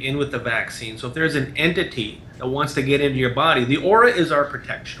ride in with the vaccine. So if there's an entity that wants to get into your body, the aura is our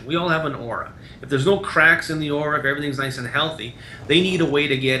protection. We all have an aura. If there's no cracks in the aura, if everything's nice and healthy, they need a way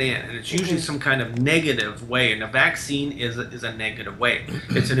to get in. And it's usually some kind of negative way. And the vaccine is a negative way.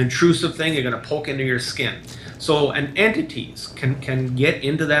 It's an intrusive thing. You're going to poke into your skin. So entities can get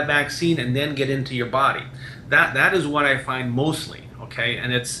into that vaccine and then get into your body. That is what I find mostly. Okay,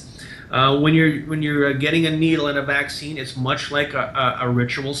 and it's When you're getting a needle and a vaccine, it's much like a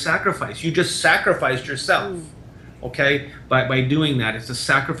ritual sacrifice. You just sacrificed yourself, okay, by doing that. It's a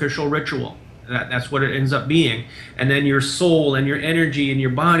sacrificial ritual. That's what it ends up being. And then your soul and your energy and your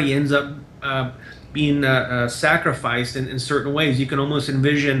body ends up being sacrificed in certain ways. You can almost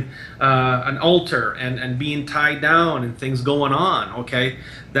envision an altar and being tied down and things going on, okay?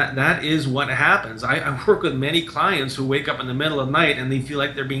 That is what happens. I work with many clients who wake up in the middle of the night and they feel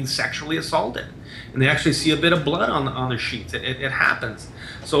like they're being sexually assaulted. And they actually see a bit of blood on their sheets. It happens.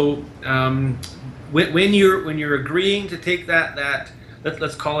 So when you're agreeing to take that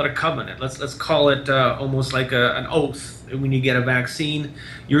let's call it a covenant. Let's call it almost like an oath. When you get a vaccine,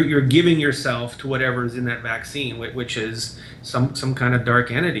 you're giving yourself to whatever is in that vaccine, which is some kind of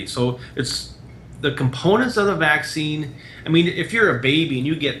dark entity. So it's the components of the vaccine. I mean, if you're a baby and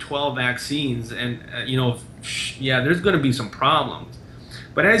you get 12 vaccines, and yeah, there's going to be some problems.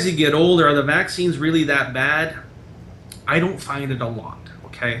 But as you get older, are the vaccines really that bad? I don't find it a lot.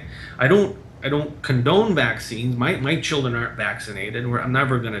 Okay, I don't condone vaccines. My children aren't vaccinated. I'm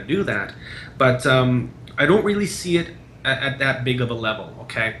never going to do that. But I don't really see it at that big of a level,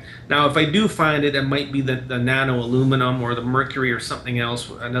 okay? Now, if I do find it, it might be the nano aluminum or the mercury or something else,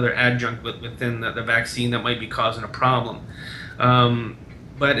 another adjunct within the vaccine that might be causing a problem.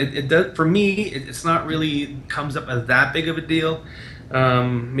 But it does, for me, it's not really comes up as that big of a deal.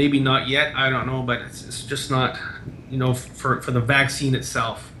 Maybe not yet, I don't know, but it's just not, for the vaccine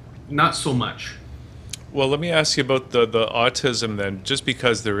itself, not so much. Well, let me ask you about the autism then, just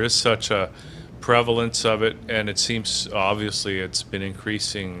because there is such a prevalence of it, and it seems obviously it's been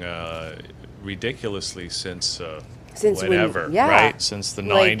increasing ridiculously since whenever, right? Since the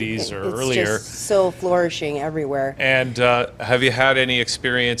 90s or earlier. It's just so flourishing everywhere. And have you had any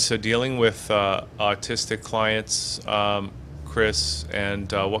experience dealing with autistic clients, Chris?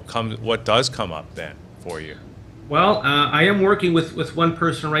 And what does come up then for you? Well, I am working with one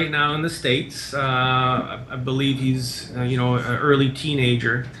person right now in the States. I believe he's an early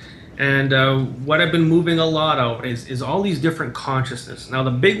teenager. And what I've been moving a lot of is all these different consciousness. Now,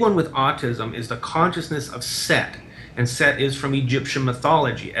 the big one with autism is the consciousness of Set. And Set is from Egyptian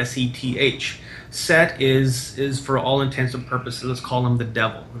mythology, S-E-T-H. Set is for all intents and purposes, let's call him the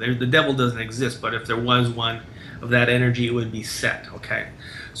devil. The devil doesn't exist, but if there was one of that energy, it would be Set, okay?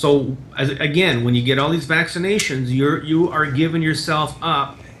 So, again, when you get all these vaccinations, you are giving yourself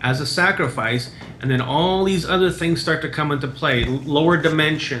up as a sacrifice, and then all these other things start to come into play. Lower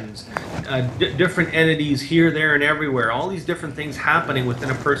dimensions, different entities here, there, and everywhere. All these different things happening within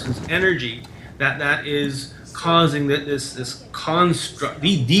a person's energy that is causing this construct,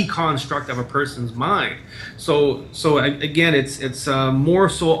 the deconstruct of a person's mind. So again, it's more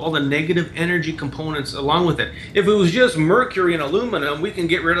so all the negative energy components along with it. If it was just mercury and aluminum, we can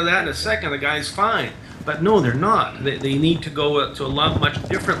get rid of that in a second. The guy's fine. But no, they're not. They need to go to a much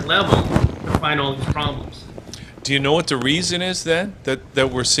different level to find all these problems. Do you know what the reason is then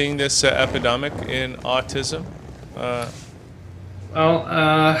that we're seeing this epidemic in autism?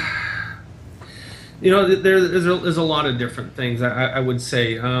 There's a lot of different things. I would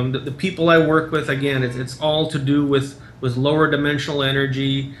say the people I work with, again, it's all to do with lower dimensional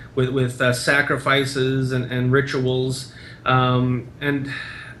energy, with sacrifices and rituals, and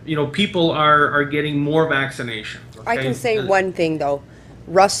people are getting more vaccinations. Okay? I can say one thing though,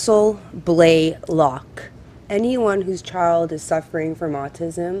 Russell Blaylock. Anyone whose child is suffering from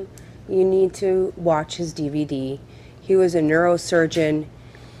autism, you need to watch his DVD. He was a neurosurgeon.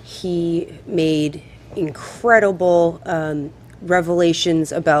 He made incredible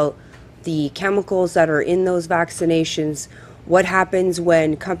revelations about the chemicals that are in those vaccinations, what happens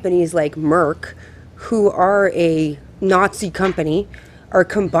when companies like Merck, who are a Nazi company, are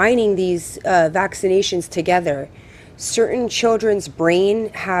combining these vaccinations together. Certain children's brain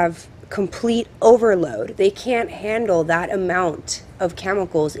have complete overload. They can't handle that amount of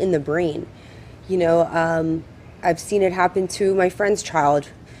chemicals in the brain. I've seen it happen to my friend's child.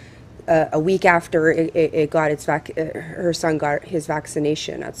 A week after it got her son got his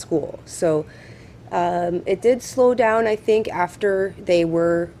vaccination at school. So it did slow down, I think, after they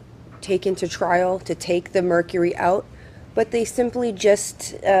were taken to trial to take the mercury out, but they simply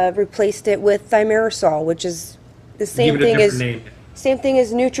just replaced it with thimerosal, which is the same thing as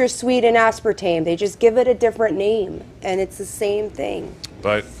NutraSweet and aspartame. They just give it a different name, and it's the same thing.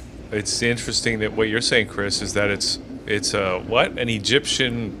 But it's interesting that what you're saying, Chris, is that it's an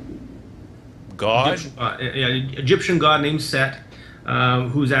Egyptian god? Egyptian god named Set,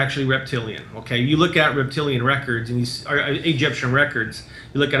 who's actually reptilian. Okay, you look at reptilian records and Egyptian records.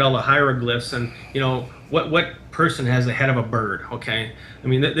 You look at all the hieroglyphs, and what person has the head of a bird? Okay, I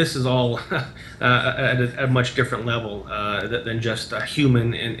mean this is all at a much different level than just a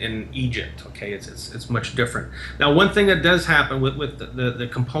human in Egypt. Okay, it's much different. Now, one thing that does happen with the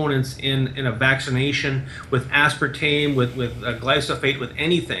components in a vaccination, with aspartame, with glyphosate, with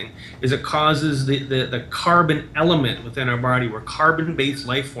anything, is it causes the carbon element within our body. We're carbon-based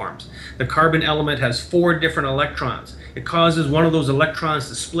life forms. The carbon element has 4 different electrons. It causes one of those electrons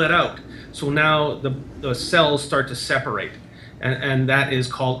to split out. So now the cells start to separate, and that is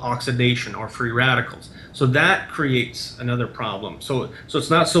called oxidation or free radicals. So that creates another problem. So it's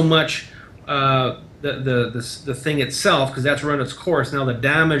not so much the thing itself, because that's run its course. Now the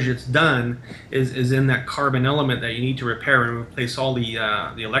damage it's done is in that carbon element that you need to repair and replace all the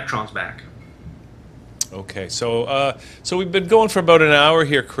electrons back. Okay, so we've been going for about an hour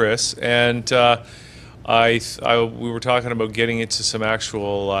here, Chris, and we were talking about getting into some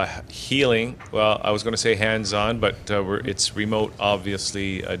actual healing. Well, I was going to say hands-on, but it's remote,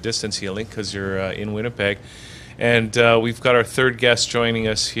 obviously, distance healing, because you're in Winnipeg. And we've got our third guest joining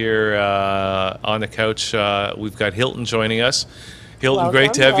us here on the couch. We've got Hilton joining us. Hilton, Welcome,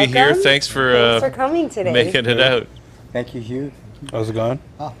 great to have you here. Thanks for coming today. making it out. Thank you, Hugh. How's it going?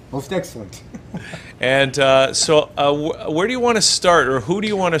 Ah, most excellent. And where do you want to start, or who do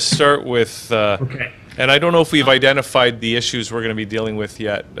you want to start with? Okay. And I don't know if we've identified the issues we're going to be dealing with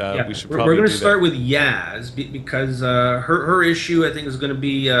yet. We should probably we're going do to start that. with Yaz because her issue, I think, is going to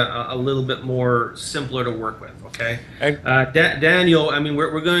be a little bit more simpler to work with. Okay. And, Daniel, I mean,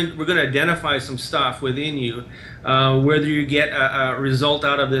 we're going to identify some stuff within you. Whether you get a result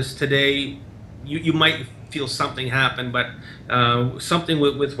out of this today, you might feel something happen, but something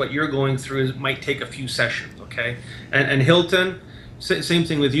with what you're going through might take a few sessions. Okay. And Hilton. Same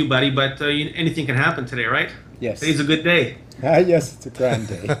thing with you, buddy, but anything can happen today, right? Yes. Today's a good day. Yes, it's a grand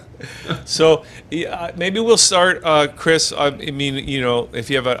day. So maybe we'll start, Chris. I mean, if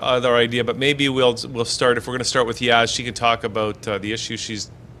you have another idea, but maybe we'll start. If we're going to start with Yaz, she can talk about the issue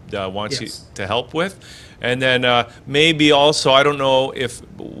she's wants you to help with, and then maybe also I don't know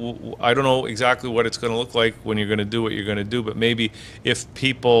exactly what it's going to look like when you're going to do what you're going to do, but maybe if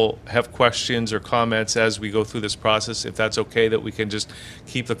people have questions or comments as we go through this process, if that's okay, that we can just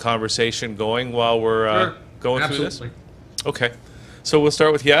keep the conversation going while we're going through this. Okay, so we'll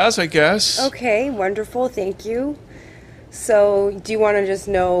start with Yaz, I guess. Okay, wonderful, thank you. So, do you want to just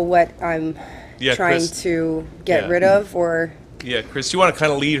know what I'm trying Chris, to get rid of, or? Yeah, Chris, do you want to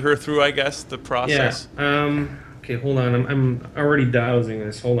kind of lead her through, I guess, the process? Yeah. Okay, hold on. I'm already dowsing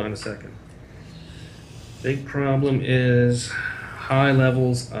this. Hold on a second. Big problem is high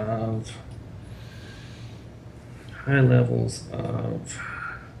levels of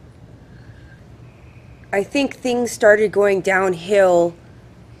I think things started going downhill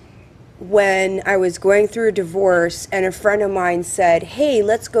when I was going through a divorce and a friend of mine said, hey,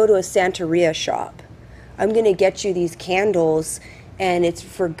 let's go to a Santeria shop. I'm going to get you these candles and it's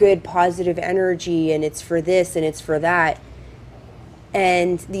for good positive energy and it's for this and it's for that.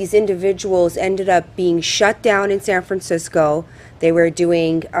 And these individuals ended up being shut down in San Francisco. They were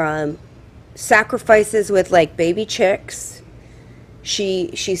doing sacrifices with like baby chicks. She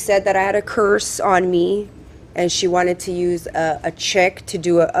said that I had a curse on me and she wanted to use a chick to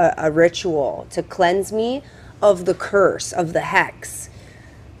do a ritual to cleanse me of the curse, of the hex.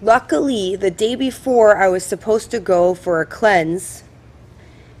 Luckily, the day before I was supposed to go for a cleanse,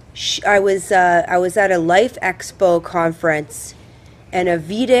 I was at a Life Expo conference, and a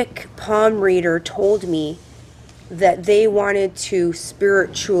Vedic palm reader told me that they wanted to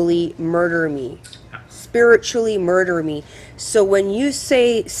spiritually murder me. Spiritually murder me. So when you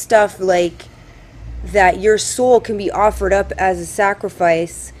say stuff like that your soul can be offered up as a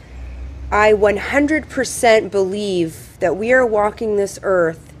sacrifice, I 100% believe that we are walking this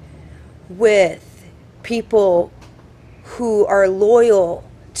earth with people who are loyal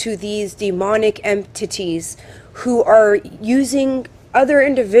to these demonic entities, who are using other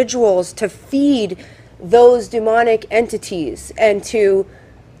individuals to feed those demonic entities and to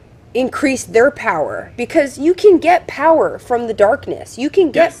increase their power, because you can get power from the darkness. You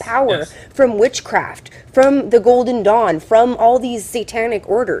can get power from witchcraft, from the Golden Dawn, from all these satanic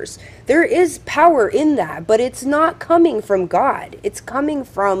orders. There is power in that, but it's not coming from God. It's coming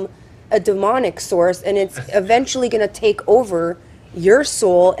from a demonic source, and it's eventually going to take over your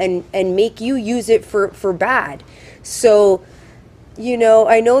soul and make you use it for bad. So,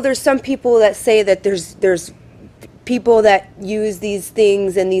 I know there's some people that say that there's people that use these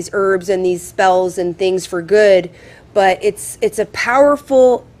things and these herbs and these spells and things for good, but it's a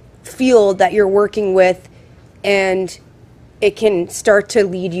powerful field that you're working with, and it can start to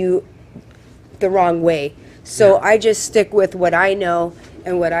lead you the wrong way. So I just stick with what I know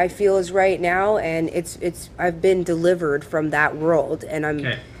and what I feel is right now, and I've been delivered from that world, and I'm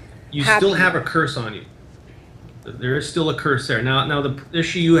You happy. still have a curse on you. There is still a curse there. Now the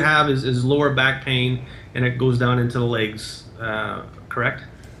issue you have is lower back pain, and it goes down into the legs. Correct?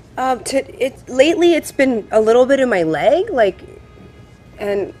 Lately it's been a little bit in my leg,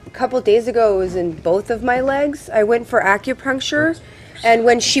 and a couple of days ago it was in both of my legs. I went for acupuncture, and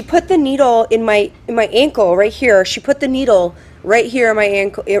when she put the needle in my ankle right here, she put the needle right here on my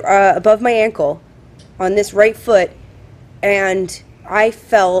ankle, above my ankle, on this right foot, and I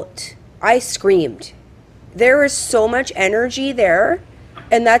screamed. There was so much energy there,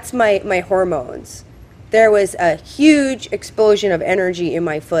 and that's my hormones. There was a huge explosion of energy in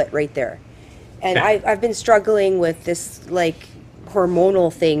my foot right there. And I've been struggling with this like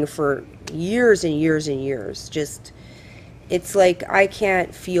hormonal thing for years and years and years. Just, it's like I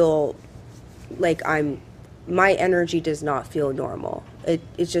can't feel like my energy does not feel normal. It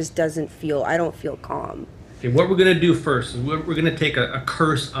just doesn't feel, I don't feel calm. Okay, what we're going to do first is we're going to take a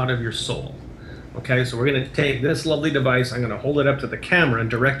curse out of your soul. Okay, so we're going to take this lovely device. I'm going to hold it up to the camera and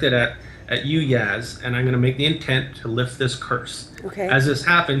direct it at you, Yaz, and I'm going to make the intent to lift this curse. Okay. As this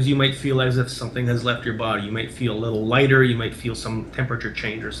happens, you might feel as if something has left your body. You might feel a little lighter. You might feel some temperature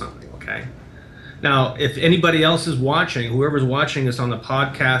change or something, okay? Now, if anybody else is watching, whoever's watching this on the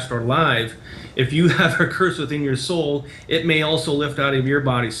podcast or live, if you have a curse within your soul, it may also lift out of your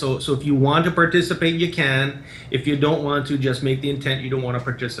body. So if you want to participate, you can. If you don't want to, just make the intent you don't want to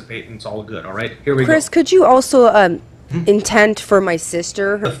participate, and it's all good, all right? Here we go. Chris, could you also intent for my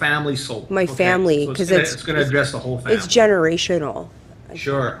sister? The family soul. My family, so because it's going to address the whole family. It's generational.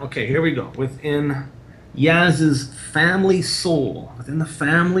 Sure. Okay, here we go. Within Yaz's family soul, within the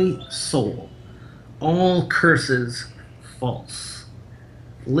family soul, all curses false.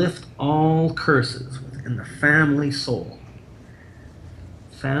 Lift all curses within the family soul.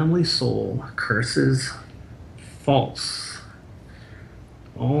 Family soul, curses false.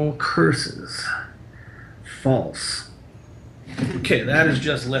 All curses false. Okay, that is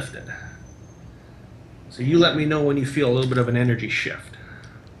just lifted. So you let me know when you feel a little bit of an energy shift.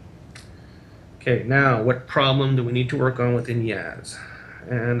 Okay, now what problem do we need to work on within Yaz?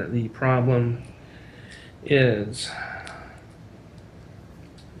 And the problem is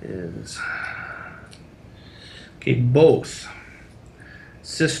okay, both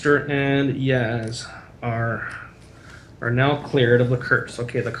sister and Yaz are now cleared of the curse.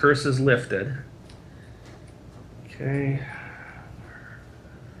 Okay, the curse is lifted. Okay,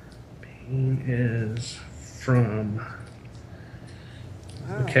 pain is from.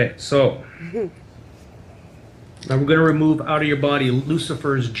 Okay, so now we're going to remove out of your body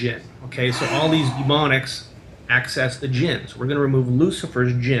Lucifer's jinn. Okay, so all these demonics access the jinn. So we're going to remove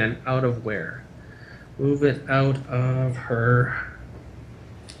Lucifer's jinn out of where? Move it out of her.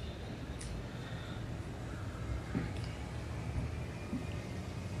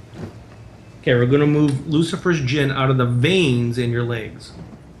 Okay, we're going to move Lucifer's jinn out of the veins in your legs.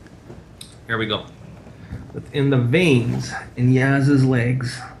 Here we go. Within the veins in Yaz's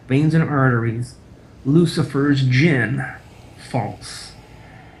legs, veins and arteries, Lucifer's jinn false.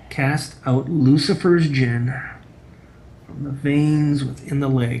 Cast out Lucifer's jinn from the veins within the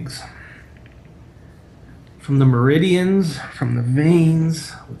legs. From the meridians, from the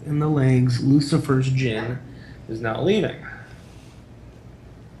veins within the legs, Lucifer's jinn is now leaving.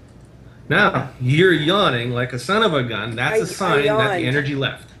 Now, you're yawning like a son of a gun. That's a sign that the energy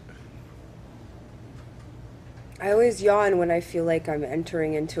left. I always yawn when I feel like I'm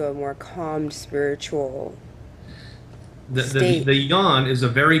entering into a more calmed spiritual state. The yawn is a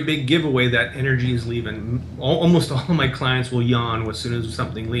very big giveaway that energy is leaving. Almost all of my clients will yawn as soon as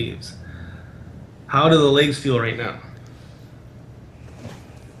something leaves. How do the legs feel right now?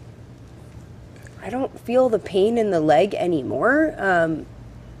 I don't feel the pain in the leg anymore.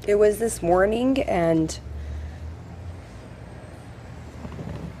 It was this morning, and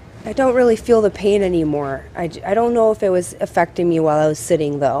I don't really feel the pain anymore. I don't know if it was affecting me while I was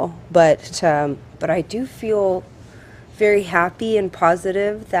sitting, though. But I do feel very happy and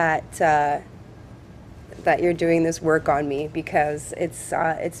positive that that you're doing this work on me, because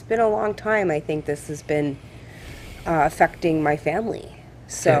it's been a long time. I think this has been affecting my family.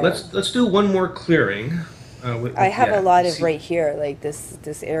 So okay, let's do one more clearing. I have a lot of right here, like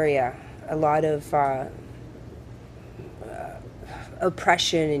this area, a lot of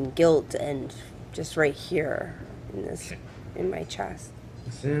oppression and guilt, and just right here in this, in my chest.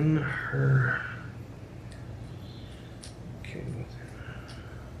 Within her. Okay.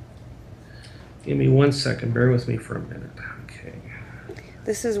 Give me 1 second. Bear with me for a minute. Okay.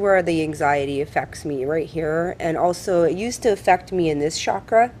 This is where the anxiety affects me right here. And also, it used to affect me in this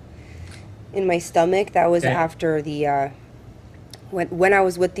chakra, in my stomach. That was after the, when I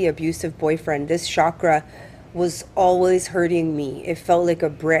was with the abusive boyfriend, this chakra was always hurting me. It felt like a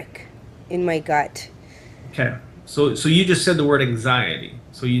brick in my gut. Okay. So you just said the word anxiety.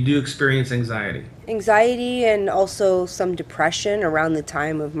 So you do experience anxiety. Anxiety and also some depression around the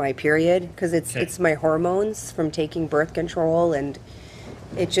time of my period, because it's my hormones from taking birth control, and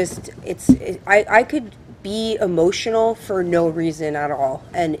I could be emotional for no reason at all,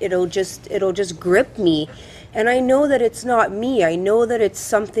 and it'll just grip me, and I know that it's not me. I know that it's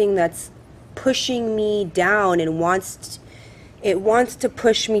something that's pushing me down and wants to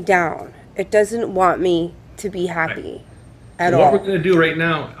push me down. It doesn't want me to be happy at all. What we're going to do right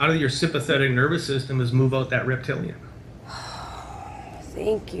now, out of your sympathetic nervous system, is move out that reptilian.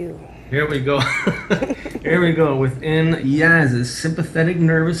 Thank you. Here we go. Here we go. Within Yaz's sympathetic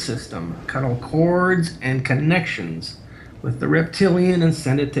nervous system, cut all cords and connections with the reptilian and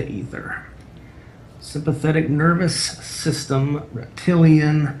send it to ether. Sympathetic nervous system,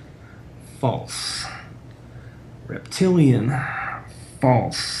 reptilian, false. Reptilian,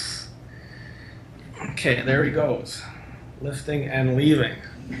 false. Okay, there he goes. Lifting and leaving.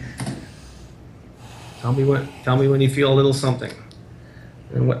 Tell me when you feel a little something.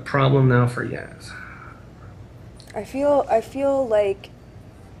 And what problem now for Yaz? I feel like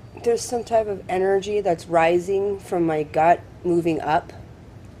there's some type of energy that's rising from my gut, moving up.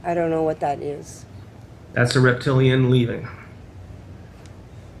 I don't know what that is. That's a reptilian leaving.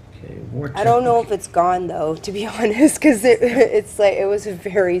 Okay, I don't know if it's gone though, to be honest, because it's like it was a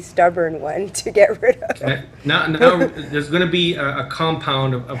very stubborn one to get rid of. Okay. Now there's going to be a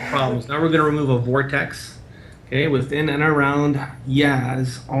compound of problems. Now we're going to remove a vortex. Okay, within and around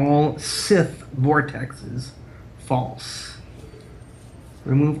Yaz, all Sith vortexes, false.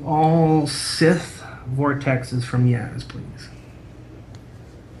 Remove all Sith vortexes from Yaz, please.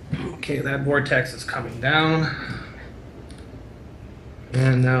 Okay, that vortex is coming down.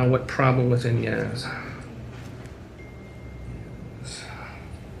 And now what problem within Yaz?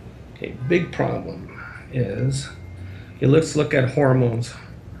 Okay, big problem is, okay, let's look at hormones.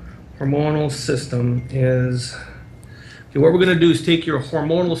 Hormonal system is, okay, what we're going to do is take your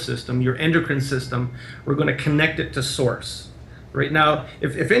hormonal system, your endocrine system, we're going to connect it to source. Right now,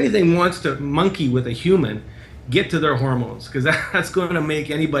 if anything wants to monkey with a human, get to their hormones, because that's going to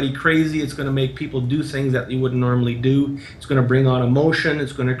make anybody crazy. It's going to make people do things that you wouldn't normally do. It's going to bring on emotion.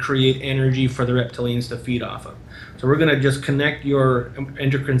 It's going to create energy for the reptilians to feed off of. So we're going to just connect your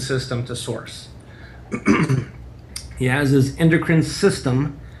endocrine system to source. Yaz's endocrine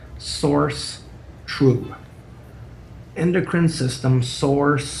system, source, true. Endocrine system,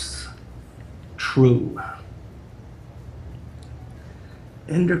 source, true.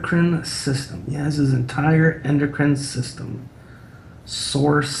 Endocrine system, Yaz's entire endocrine system,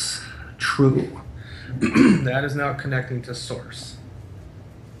 source, true. That is now connecting to source.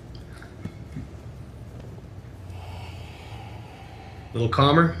 A little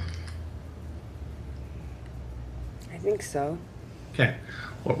calmer? I think so. Okay.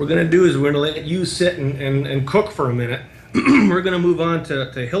 What we're going to do is we're going to let you sit and cook for a minute. We're going to move on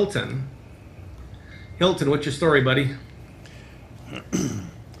to Hilton. Hilton, what's your story, buddy?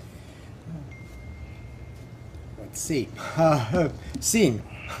 Let's see. Seeing.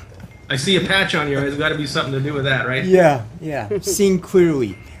 I see a patch on your eye. There's got to be something to do with that, right? Yeah. Seeing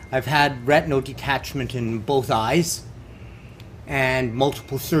clearly. I've had retinal detachment in both eyes and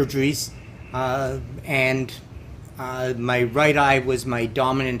multiple surgeries. My right eye was my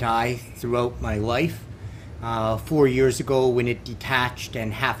dominant eye throughout my life. 4 years ago, when it detached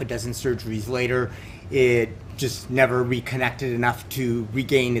and half a dozen surgeries later, it just never reconnected enough to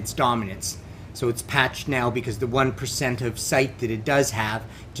regain its dominance. So it's patched now because the 1% of sight that it does have,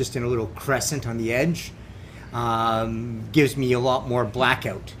 just in a little crescent on the edge, gives me a lot more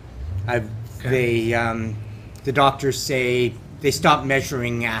blackout. The doctors say they stopped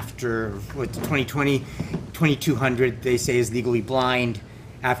measuring after 2020, 2200 they say is legally blind.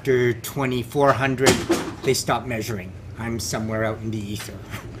 After 2400 they stopped measuring. I'm somewhere out in the ether.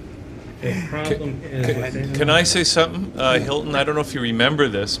 Can I say something, Hilton? I don't know if you remember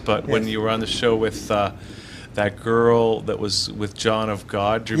this, but when you were on the show with that girl that was with John of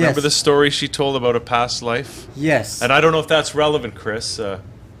God, do you remember the story she told about a past life? Yes. And I don't know if that's relevant, Chris.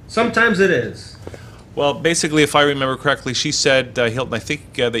 Sometimes it is. Well, basically, if I remember correctly, she said, Hilton, I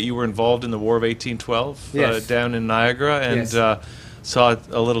think that you were involved in the War of 1812 down in Niagara and saw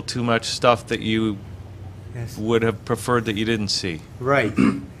a little too much stuff that you would have preferred that you didn't see. Right.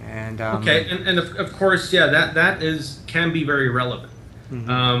 And okay, and of course, yeah, that can be very relevant.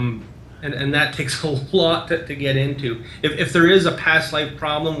 And that takes a lot to get into. If there is a past life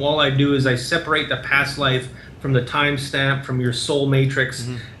problem, all I do is I separate the past life from the timestamp, from your soul matrix,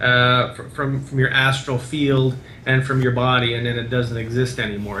 from your astral field, and from your body, and then it doesn't exist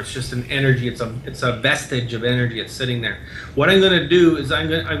anymore. It's just an energy. It's a vestige of energy. It's sitting there. What I'm going to do is I'm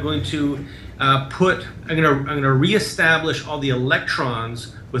going to reestablish all the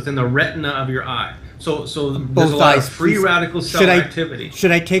electrons within the retina of your eye. So there's a lot of free radical cell activity.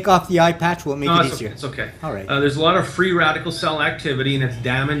 Should I take off the eye patch? Will it make it easier? It's okay. All right. There's a lot of free radical cell activity, and it's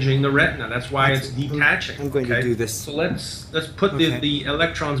damaging the retina. That's why it's detaching. I'm going to do this. So let's put the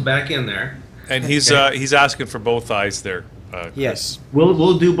electrons back in there. And he's asking for both eyes there. Chris. Yes.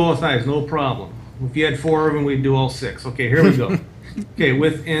 We'll do both eyes, no problem. If you had 4 of them, we'd do all 6. Okay, here we go. Okay,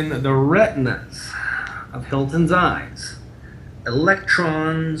 within the retinas of Hilton's eyes,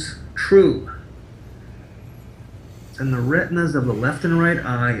 electrons true. In the retinas of the left and right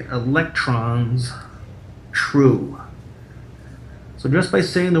eye, electrons true. So just by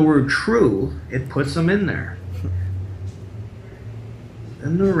saying the word true, it puts them in there.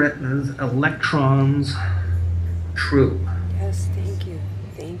 In the retinas, electrons true. Yes, thank you.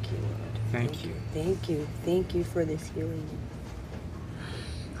 Thank you, Lord. Thank you. Thank you. Thank you for this healing.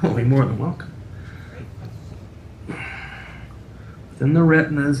 Oh, you're more than welcome. Within the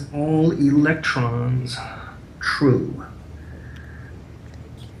retinas, all electrons true.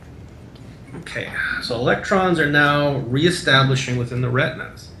 Okay, so electrons are now reestablishing within the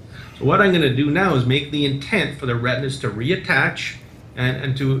retinas. So what I'm going to do now is make the intent for the retinas to reattach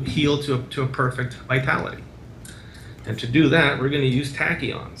and to heal to a perfect vitality. And to do that, we're going to use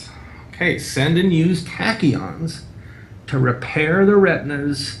tachyons. Okay, send and use tachyons to repair the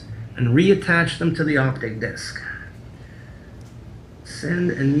retinas and reattach them to the optic disc. Send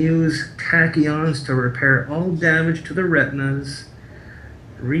and use tachyons to repair all damage to the retinas,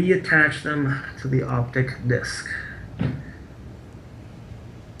 reattach them to the optic disc.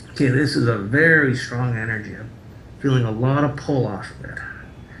 Okay, this is a very strong energy. I'm feeling a lot of pull off of it.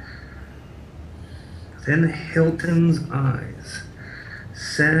 Within Hilton's eyes,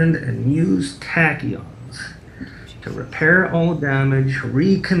 send and use tachyons to repair all damage,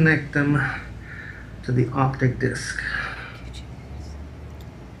 reconnect them to the optic disc.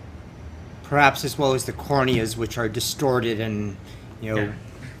 Perhaps as well as the corneas, which are distorted and, Yeah.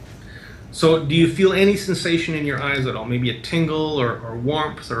 So do you feel any sensation in your eyes at all? Maybe a tingle or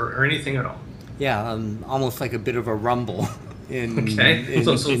warmth or anything at all? Yeah, almost like a bit of a rumble. Okay,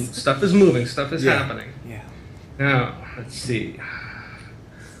 so stuff is moving, stuff is happening. Yeah. Now, let's see.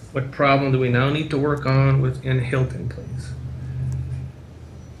 What problem do we now need to work on within Hilton, please?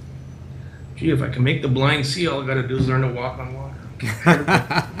 Gee, if I can make the blind see, all I gotta do is learn to walk on water.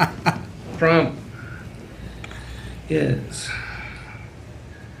 Okay. Problem is,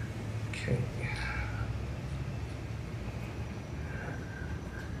 okay.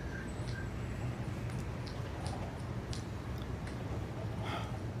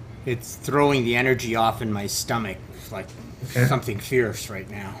 It's throwing the energy off in my stomach. It's like something fierce right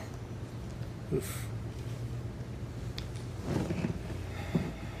now. Oof.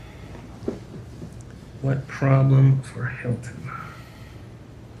 What problem for Hilton?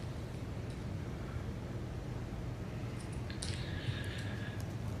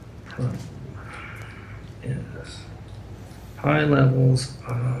 Problem is high levels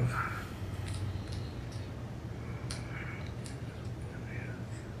of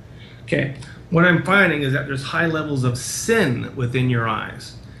okay. What I'm finding is that there's high levels of sin within your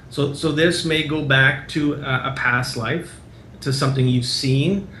eyes. So this may go back to a past life, to something you've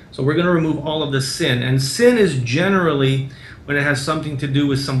seen. So we're going to remove all of the sin. And sin is generally when it has something to do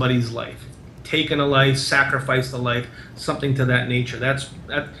with somebody's life. Taken a life, sacrificed a life, something to that nature.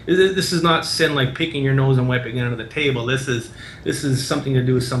 This is not sin like picking your nose and wiping it under the table. This is something to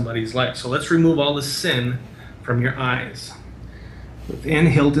do with somebody's life. So let's remove all the sin from your eyes. Within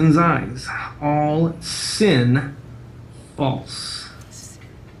Hilton's eyes, all sin false.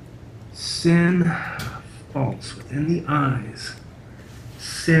 Sin false. Within the eyes,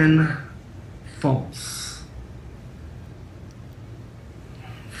 sin false.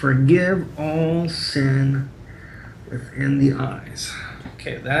 Forgive all sin within the eyes.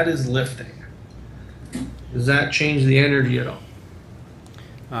 Okay, that is lifting. Does that change the energy at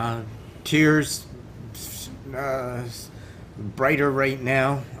all? Tears, brighter right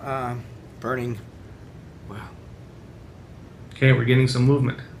now, burning. Wow. Okay, we're getting some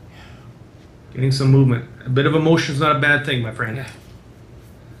movement. Getting some movement. A bit of emotion is not a bad thing, my friend.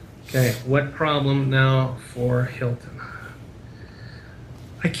 Okay, what problem now for Hilton?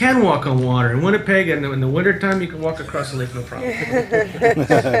 I can walk on water. In Winnipeg, and in the wintertime, you can walk across the lake, no problem.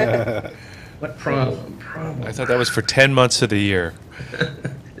 What problem? I thought that was for 10 months of the year.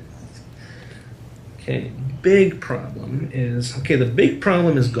 Okay, big problem is, okay, the big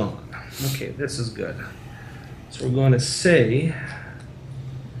problem is gone. Okay, this is good. So we're going to say,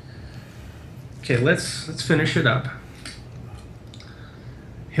 okay, let's finish it up.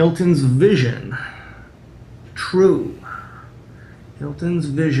 Hilton's vision, true. Hilton's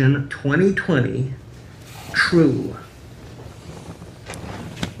vision 2020, true.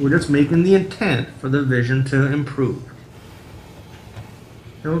 We're just making the intent for the vision to improve.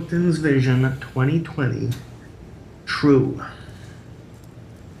 Hilton's vision 2020, true.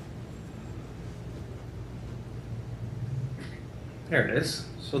 There it is.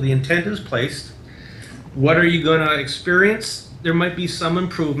 So the intent is placed. What are you going to experience? There might be some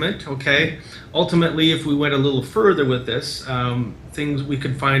improvement, okay? Ultimately, if we went a little further with this, things, we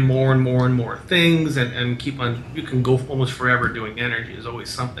could find more and more and more things and keep on, you can go almost forever doing energy. Is always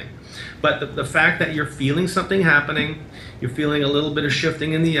something. But the fact that you're feeling something happening, you're feeling a little bit of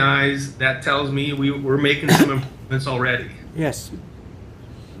shifting in the eyes, that tells me we're making some improvements already. Yes.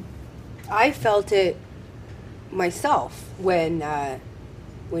 I felt it myself when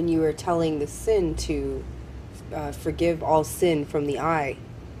you were telling the sin to forgive all sin from the eye.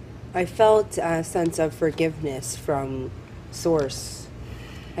 I felt a sense of forgiveness from Source.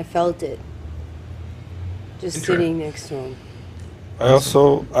 I felt it just sitting next to him. I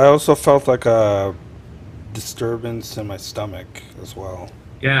also felt like a disturbance in my stomach as well.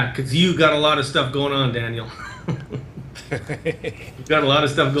 Yeah, because you got a lot of stuff going on, Daniel. You've got a lot of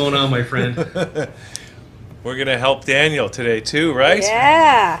stuff going on, my friend. We're going to help Daniel today too, right?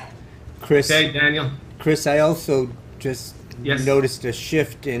 Yeah. Chris, Okay, Daniel. Chris, I also just Yes. noticed a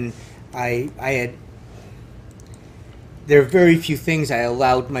shift in, there are very few things I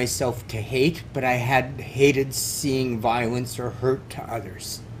allowed myself to hate, but I had hated seeing violence or hurt to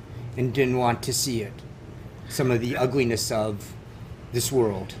others and didn't want to see it. Some of the ugliness of this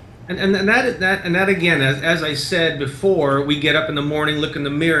world. And that again, as I said before, we get up in the morning, look in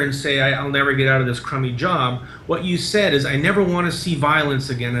the mirror, and say, I'll never get out of this crummy job. What you said is, I never want to see violence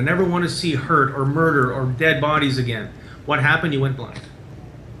again. I never want to see hurt or murder or dead bodies again. What happened? You went blind.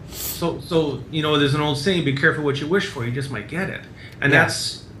 So you know, there's an old saying: be careful what you wish for. You just might get it. And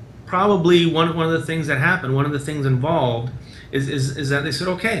that's probably one of the things that happened. One of the things involved is that they said,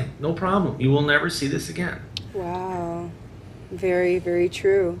 okay, no problem. You will never see this again. Wow. Very, very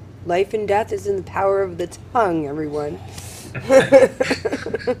true. Life and death is in the power of the tongue, everyone.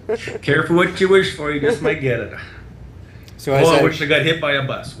 Careful what you wish for, you just might get it. So I wish I got hit by a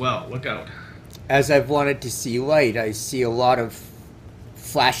bus. Well, look out. As I've wanted to see light, I see a lot of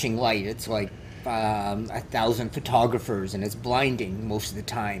flashing light. It's like 1,000 photographers, and it's blinding most of the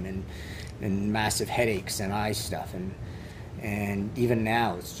time, and massive headaches and eye stuff, and even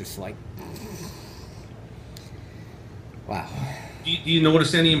now it's just like, wow. Do you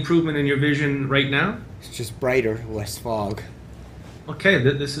notice any improvement in your vision right now? It's just brighter, less fog. Okay,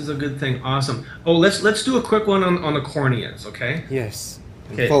 this is a good thing. Awesome. Oh, let's do a quick one on the corneas, okay? Yes.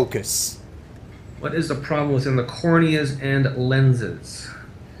 And Okay. focus. What is the problem within the corneas and lenses?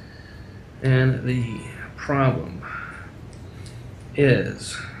 And the problem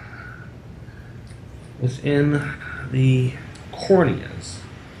is within the corneas.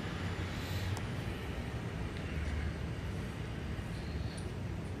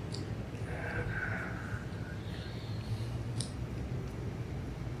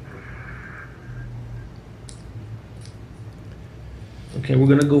 Okay, we're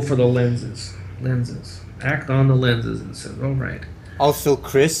gonna go for the lenses. Lenses. Act on the lenses and says, all right. Also,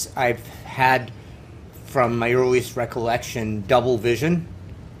 Chris, I've had, from my earliest recollection, double vision.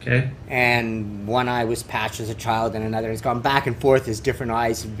 Okay. And one eye was patched as a child, and another has gone back and forth as different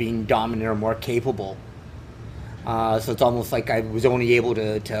eyes have been dominant or more capable. So it's almost like I was only able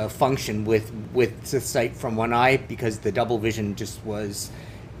to function with the sight from one eye because the double vision just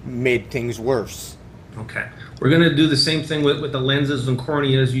made things worse. Okay. We're going to do the same thing with the lenses and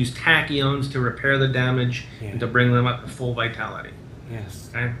corneas, use tachyons to repair the damage and to bring them up to full vitality. Yes.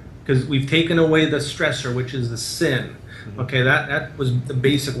 Okay? Because we've taken away the stressor, which is the sin. Okay, that was the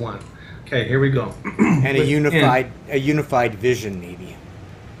basic one. Okay, here we go. And a unified vision, maybe.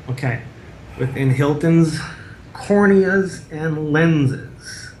 Okay. Within Hilton's corneas and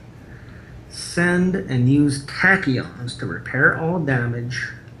lenses, send and use tachyons to repair all damage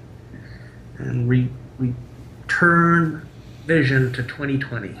and return vision to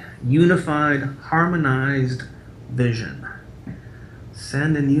 2020. Unified, harmonized vision.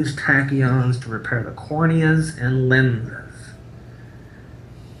 Send and use tachyons to repair the corneas and lenses.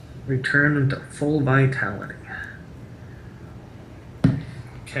 return them to full vitality.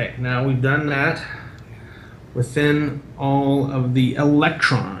 Okay, now we've done that within all of the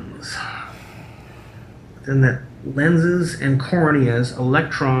electrons. Within the lenses and corneas,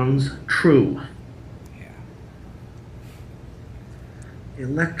 electrons true.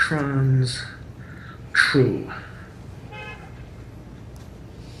 Electrons true.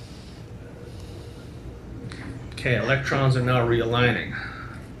 Okay, electrons are now realigning.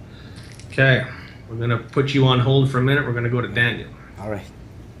 Okay, we're going to put you on hold for a minute. We're going to go to Daniel. All right.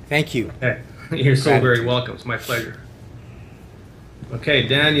 Thank you. Okay, you're so very welcome. It's my pleasure. Okay,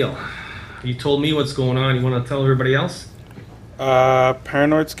 Daniel, you told me what's going on. You want to tell everybody else?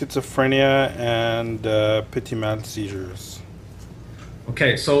 Paranoid schizophrenia and petit mal seizures.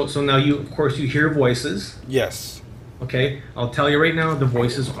 Okay, so now you, of course, you hear voices. Yes. Okay, I'll tell you right now, the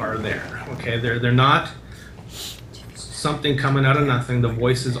voices are there. Okay, they're not something coming out of nothing. The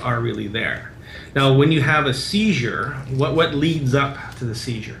voices are really there. Now, when you have a seizure, what leads up to the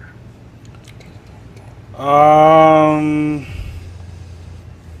seizure? I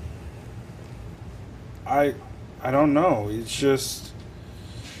don't know. It's just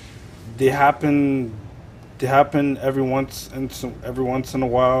they happen every once in a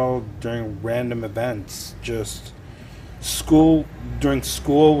while during random events. Just during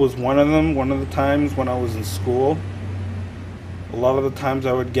school was one of them. One of the times when I was in school, a lot of the times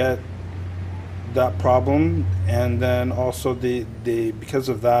I would get that problem, and then also they because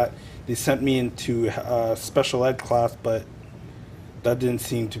of that they sent me into a special ed class, but that didn't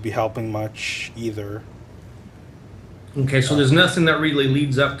seem to be helping much either. Okay, so there's nothing that really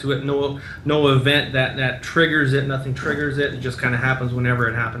leads up to it. No event that triggers it. Nothing triggers it. It just kind of happens whenever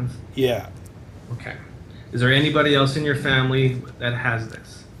it happens. Yeah. Okay. Is there anybody else in your family that has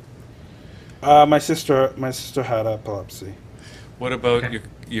this? My sister had epilepsy. What about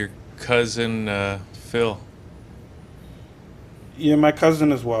your cousin Phil? Yeah, my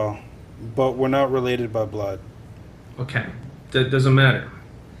cousin as well, but we're not related by blood. Okay, that doesn't matter.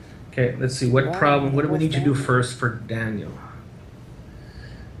 Okay, let's see, what problem, what do we need to do first for Daniel?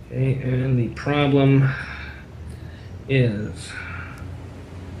 Okay, and the problem is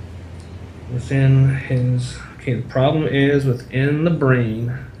within his, okay, the problem is within the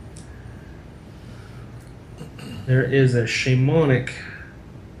brain, there is a shamanic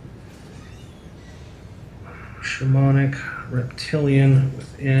reptilian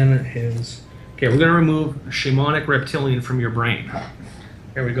within his, okay, we're going to remove a shamanic reptilian from your brain.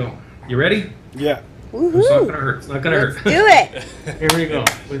 Here we go. You ready? Yeah. Woohoo. It's not gonna hurt. It's not gonna hurt. Do it. Here we go.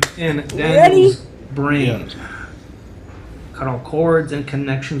 Within Daniel's brain. Cut all cords and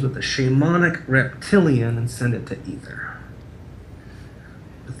connections with the shamanic reptilian and send it to ether.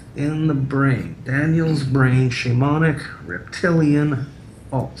 Within the brain. Daniel's brain, shamanic reptilian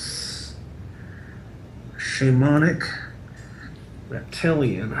false. Shamanic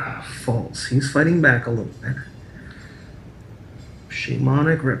reptilian false. He's fighting back a little bit.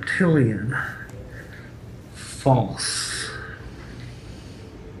 Shamanic reptilian false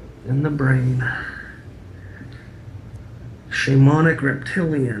in the brain. Shamanic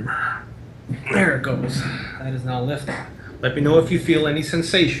reptilian. There it goes. That is now lifted. Let me know if you feel any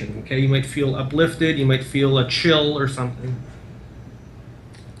sensation. Okay, you might feel uplifted. You might feel a chill or something.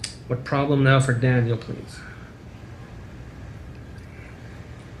 What problem now for Daniel, please?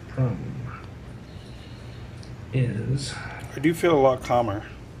 Problem is. I do feel a lot calmer.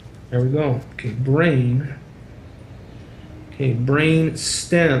 There we go. Okay, brain. Okay, brain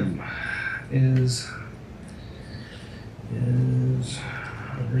stem is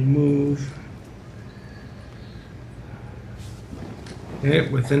remove. Okay,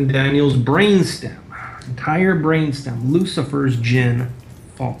 within Daniel's brain stem, entire brain stem, Lucifer's jinn,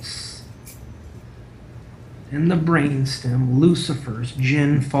 false. In the brain stem, Lucifer's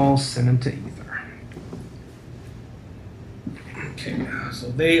jinn, false, send him to ether. Okay, so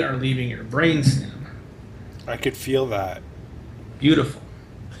they are leaving your brain stem. I could feel that. Beautiful.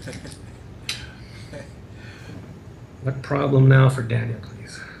 What problem now for Daniel,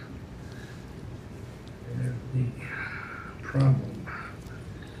 please? And the problem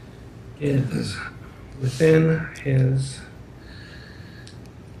is within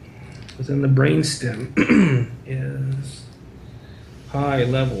the brainstem is high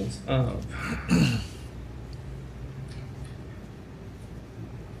levels of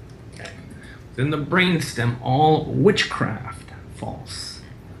within the brainstem, all witchcraft false.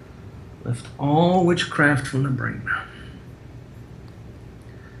 Lift all witchcraft from the brain.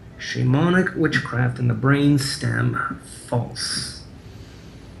 Shamanic witchcraft in the brain stem false.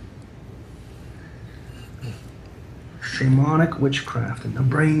 shamanic witchcraft in the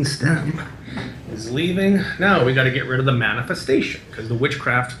brainstem is leaving. Now we got to get rid of the manifestation, because the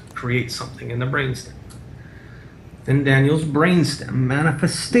witchcraft creates something in the brainstem. Within Daniel's brainstem,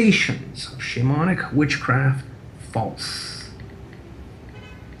 manifestations of shamanic witchcraft false.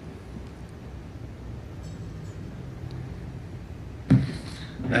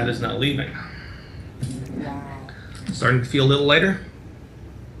 That is not leaving. Wow. Starting to feel a little lighter?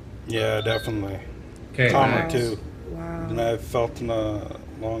 Yeah, definitely. Okay. Calmer Nice. too Wow. than I've felt in a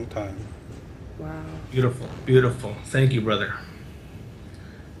long time. Wow. Beautiful, beautiful. Thank you, brother.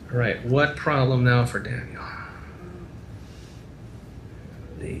 All right, what problem now for Daniel?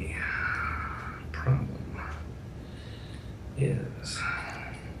 The problem is,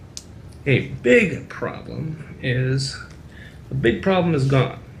 a big problem is, the big problem is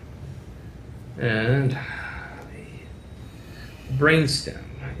gone. And the brainstem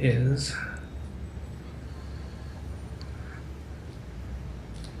is,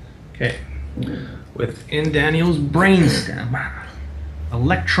 okay, within Daniel's brainstem,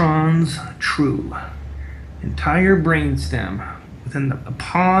 electrons true. Entire brainstem within the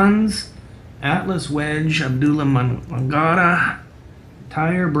pons, Atlas wedge, Abdullah Mangata,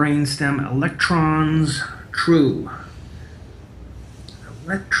 entire brainstem, electrons true.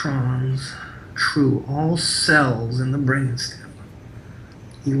 Electrons true. All cells in the brainstem.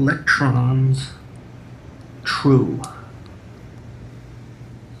 Electrons true.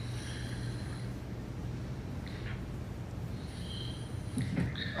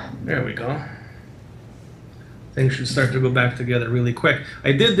 There we go. Things should start to go back together really quick.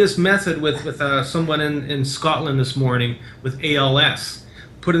 I did this method with someone in Scotland this morning with ALS,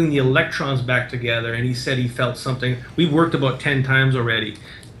 putting the electrons back together, and he said he felt something. We've worked about 10 times already,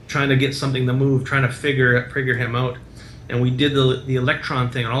 trying to get something to move, trying to figure him out. And we did the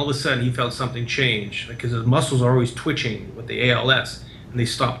electron thing, and all of a sudden he felt something change, because his muscles are always twitching with the ALS, and they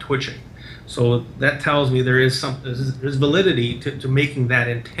stopped twitching. So that tells me there's validity to making that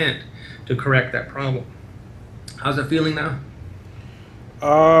intent to correct that problem. How's it feeling now?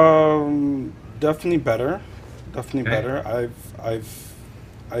 Definitely better. Definitely Okay. better.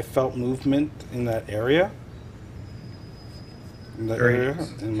 I felt movement in that area. In that Very area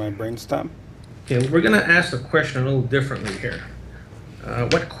nice. in my brainstem. Okay, we're going to ask the question a little differently here.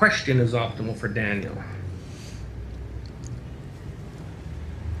 What question is optimal for Daniel?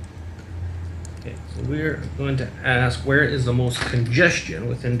 Okay, so we're going to ask, where is the most congestion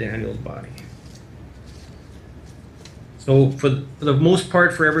within Daniel's body? So for the most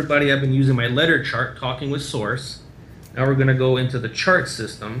part, for everybody, I've been using my letter chart, talking with source. Now we're going to go into the chart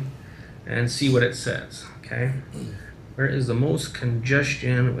system and see what it says, okay? Where is the most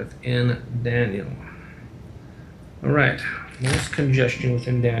congestion within Daniel? All right, most congestion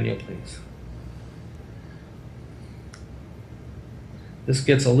within Daniel, please. This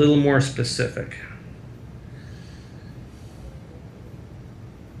gets a little more specific.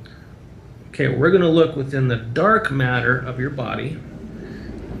 Okay, we're going to look within the dark matter of your body.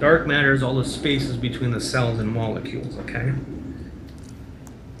 Dark matter is all the spaces between the cells and molecules, okay?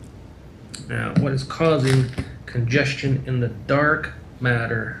 Now, what is causing congestion in the dark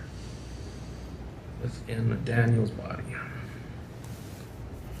matter within Daniel's body?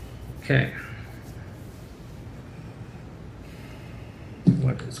 Okay.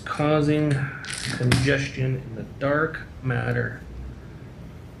 What is causing congestion in the dark matter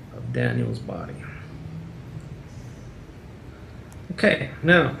of Daniel's body? Okay,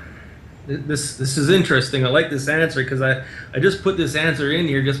 now this is interesting. I like this answer because I just put this answer in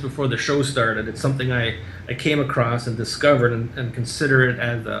here just before the show started. It's something I came across and discovered and consider it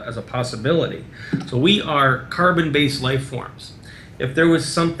as a possibility. So we are carbon-based life forms. If there was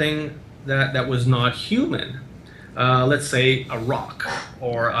something that was not human, let's say a rock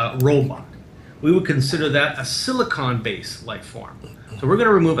or a robot, we would consider that a silicon-based life form. So we're going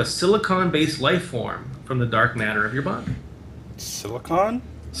to remove a silicon-based life form from the dark matter of your body. Silicon?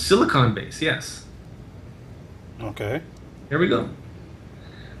 Silicon-based, yes. Okay. Here we go.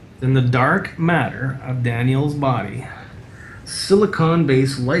 In the dark matter of Daniel's body,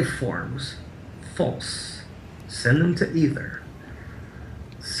 silicon-based life forms, false. Send them to ether.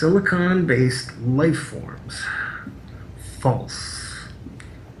 Silicon-based life forms, false.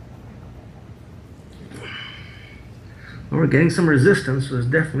 Well, we're getting some resistance, so there's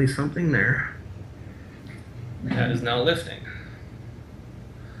definitely something there. That is now lifting.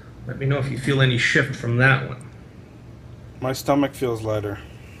 Let me know if you feel any shift from that one. My stomach feels lighter.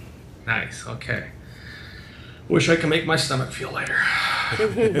 Nice, okay. Wish I could make my stomach feel lighter.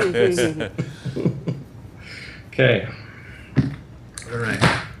 Okay. All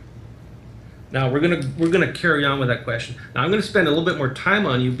right. Now we're gonna carry on with that question. Now I'm gonna spend a little bit more time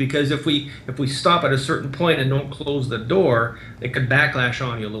on you because if we stop at a certain point and don't close the door, it could backlash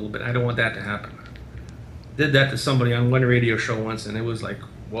on you a little bit. I don't want that to happen. Did that to somebody on one radio show once, and it was like,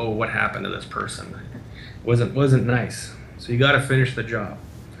 whoa, what happened to this person? Wasn't nice. So you got to finish the job.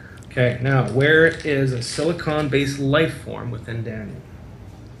 Okay, now where is a silicon-based life form within Daniel?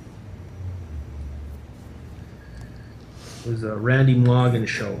 It was a Randy Morgan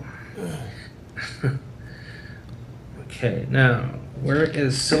show. Okay, now where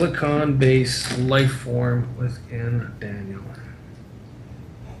is silicon-based life form within Daniel?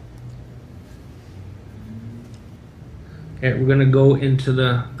 Okay, we're going to go into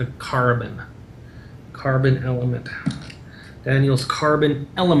the carbon element. Daniel's carbon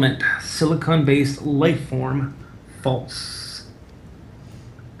element, silicon-based life form, false.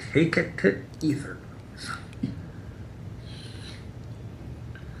 Take it to ether.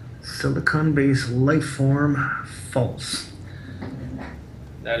 Silicon-based life form, false.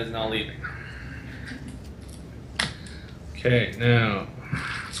 That is now leaving. Okay, now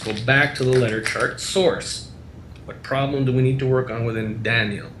let's go back to the letter chart. Source. What problem do we need to work on within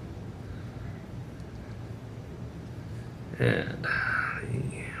Daniel? And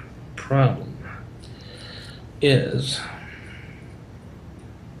the problem is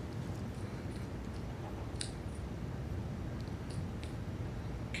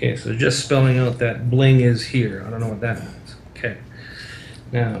okay, so just spelling out that bling is here. I don't know what that means. Okay.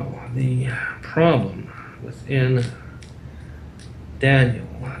 Now, the problem within Daniel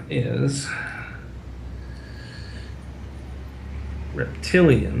is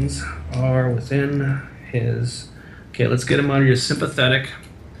reptilians are within his... Okay, let's get him out of your sympathetic.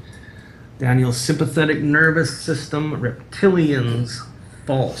 Daniel's sympathetic nervous system, reptilians,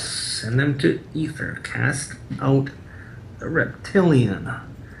 false. Send them to ether. Cast out the reptilian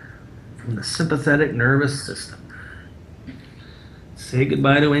from the sympathetic nervous system. Say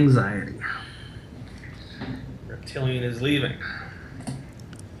goodbye to anxiety. Reptilian is leaving.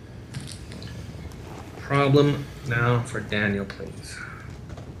 Problem now for Daniel, please.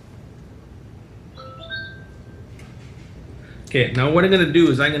 Okay, now what I'm going to do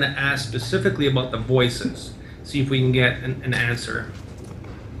is I'm going to ask specifically about the voices. See if we can get an answer.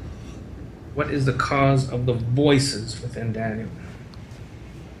 What is the cause of the voices within Daniel?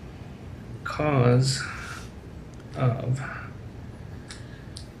 Cause of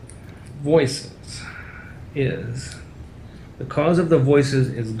voices is... The cause of the voices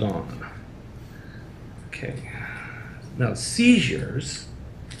is gone. Okay. Now seizures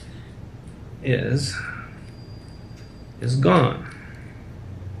is gone.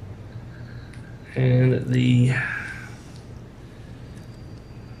 And the...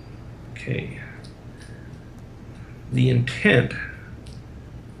 Okay. The intent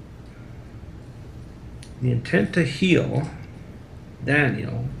to heal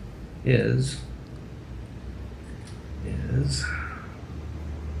Daniel is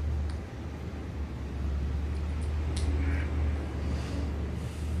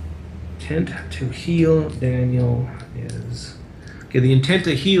intent to heal Daniel is... Okay, the intent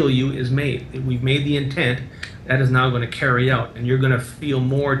to heal you is made. We've made the intent. That is now going to carry out, and you're going to feel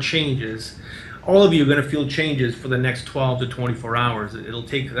more changes. All of you are going to feel changes for the next 12 to 24 hours. It'll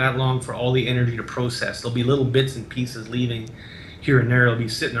take that long for all the energy to process. There'll be little bits and pieces leaving here and there. It'll be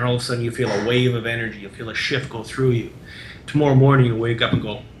sitting there. All of a sudden, you feel a wave of energy. You'll feel a shift go through you. Tomorrow morning, you wake up and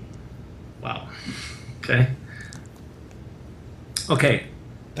go, wow. Okay? Okay.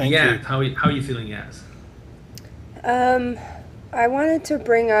 Thank you. How are you feeling, Yaz? I wanted to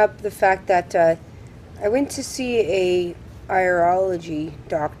bring up the fact that I went to see a urology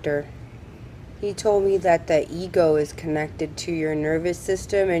doctor. He told me that the ego is connected to your nervous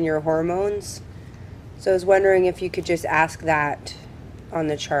system and your hormones. So I was wondering if you could just ask that on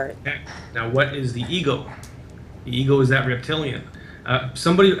the chart. Okay. Now, what is the ego? The ego is that reptilian. A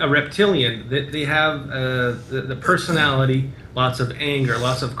reptilian, they have the personality, lots of anger,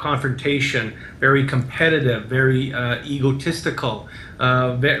 lots of confrontation, very competitive, very egotistical,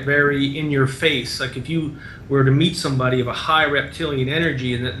 very in your face. Like if you were to meet somebody of a high reptilian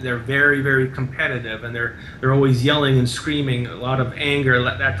energy, and they're very, very competitive, and they're always yelling and screaming, a lot of anger,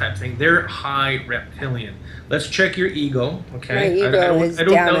 that type of thing. They're high reptilian. Let's check your ego, okay? My ego is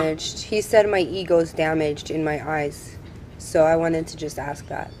damaged. He said my ego's damaged in my eyes. So I wanted to just ask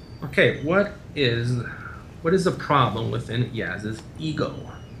that. Okay, what is the problem within Yaz's ego?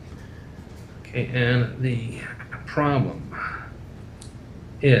 Okay, and the problem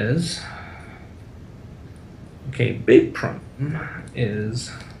is, okay, big problem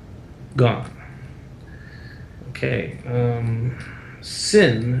is gone. Okay,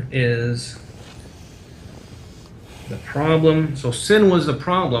 sin is The problem, so sin was the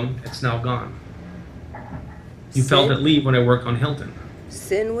problem, it's now gone. You felt Sin? it leave when I worked on Hilton.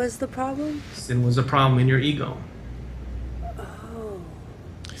 Sin was the problem? Sin was the problem in your ego. Oh.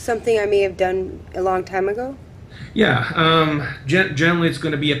 Something I may have done a long time ago? Yeah, generally it's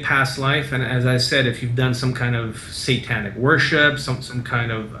going to be a past life, and as I said, if you've done some kind of satanic worship, some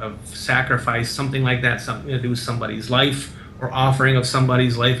kind of sacrifice, something like that, something to do with somebody's life, or offering of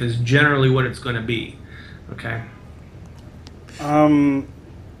somebody's life is generally what it's going to be. Okay.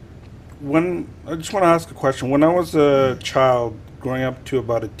 When I just want to ask a question. When I was a child, growing up to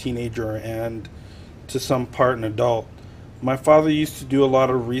about a teenager and to some part an adult, my father used to do a lot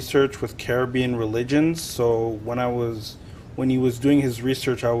of research with Caribbean religions. So when he was doing his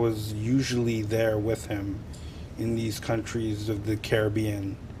research, I was usually there with him in these countries of the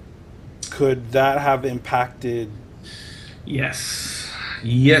Caribbean. Could that have impacted? Yes.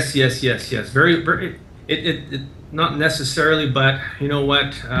 Very, very. It not necessarily, but you know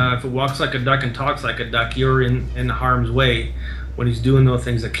what? If it walks like a duck and talks like a duck, you're in harm's way when he's doing those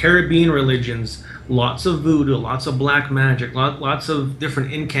things. The Caribbean religions, lots of voodoo, lots of black magic, lots of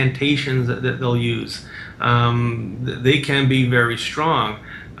different incantations that they'll use. They can be very strong.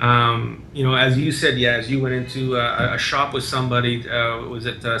 You know, as you said, yeah, as you went into a shop with somebody, was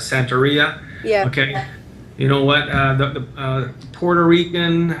it Santeria? Yeah. Okay. You know what? The Puerto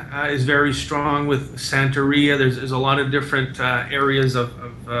Rican is very strong with Santeria. There's a lot of different areas of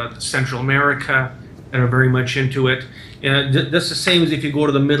Central America that are very much into it. That's the same as if you go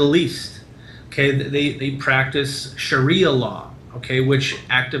to the Middle East. Okay, they practice Sharia law. Okay, which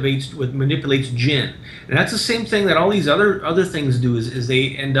manipulates jinn, and that's the same thing that all these other things do. Is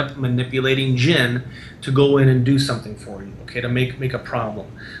they end up manipulating jinn to go in and do something for you. Okay, to make a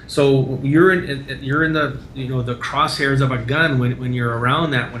problem. So you're in the the crosshairs of a gun when you're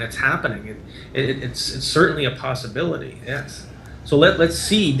around that, when it's happening. It's certainly a possibility. Yes. So let's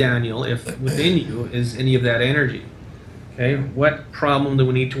see, Daniel, if within you is any of that energy. Okay, what problem do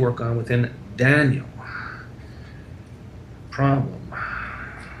we need to work on within Daniel? Problem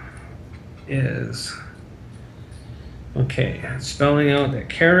is, okay, spelling out that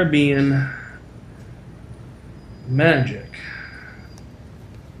Caribbean magic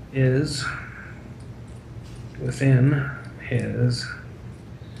is within his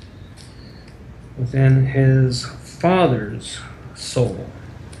father's soul.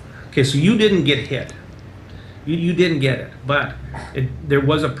 Okay, so you didn't get hit. You didn't get it, but there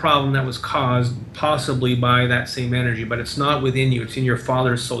was a problem that was caused possibly by that same energy, but it's not within you. It's in your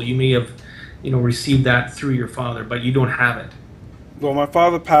father's soul. You may have, received that through your father, but you don't have it. Well, my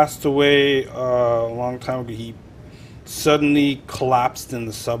father passed away a long time ago. He suddenly collapsed in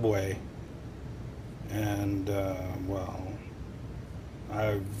the subway, and well,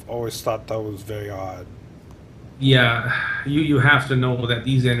 I've always thought that was very odd. Yeah, you have to know that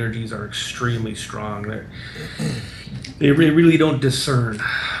these energies are extremely strong. They really don't discern.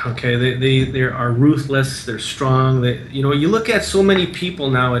 Okay, they are ruthless. They're strong. You look at so many people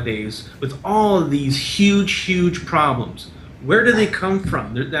nowadays with all of these huge problems. Where do they come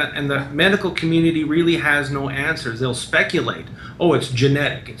from? And the medical community really has no answers. They'll speculate. Oh, it's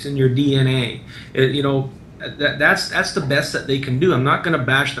genetic. It's in your DNA. That's the best that they can do. I'm not going to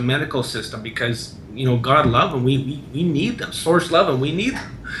bash the medical system because God love them. We need them. Source love them. We need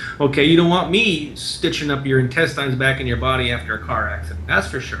them. Okay, you don't want me stitching up your intestines back in your body after a car accident. That's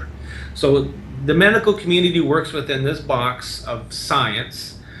for sure. So the medical community works within this box of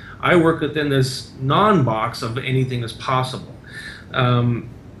science. I work within this non-box of anything that's possible.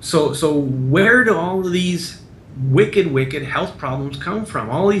 So where do all of these wicked health problems come from?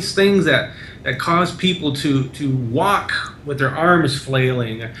 All these things that cause people to walk with their arms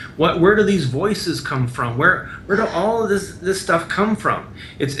flailing. Where do these voices come from? Where do all of this stuff come from?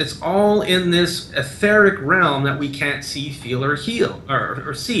 It's all in this etheric realm that we can't see, feel, or heal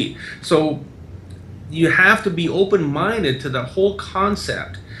or see. So you have to be open-minded to the whole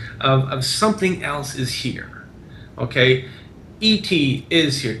concept of something else is here. Okay? ET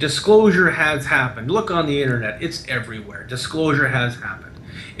is here. Disclosure has happened. Look on the internet. It's everywhere. Disclosure has happened.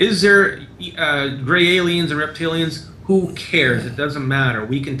 Is there gray aliens and reptilians? Who cares? It doesn't matter.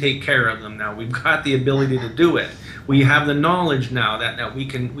 We can take care of them now. We've got the ability to do it. We have the knowledge now that we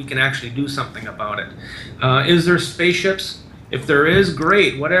can actually do something about it. Is there spaceships? If there is,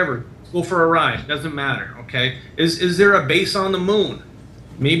 great. Whatever. Go for a ride. Doesn't matter. Okay. Is there a base on the moon?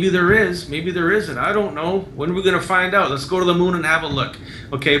 Maybe there is, maybe there isn't. I don't know. When are we going to find out? Let's go to the moon and have a look.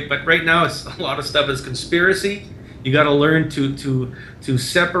 Okay, but right now it's a lot of stuff is conspiracy. You got to learn to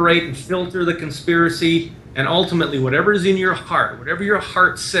separate and filter the conspiracy And ultimately, whatever is in your heart, whatever your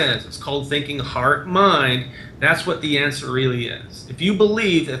heart says, it's called thinking heart, mind, that's what the answer really is. If you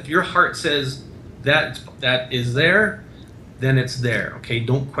believe, if your heart says that is there, then it's there, okay?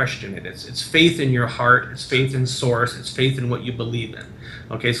 Don't question it. It's faith in your heart, it's faith in source, it's faith in what you believe in.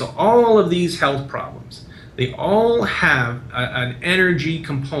 Okay, so all of these health problems, they all have an energy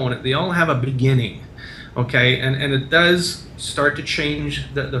component. They all have a beginning, okay? And it does start to change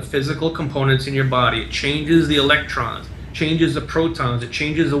the physical components in your body. It changes the electrons, changes the protons, it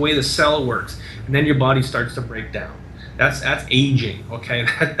changes the way the cell works, and then your body starts to break down. That's aging, okay?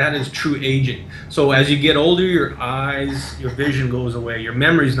 That is true aging. So as you get older, your eyes, your vision goes away, your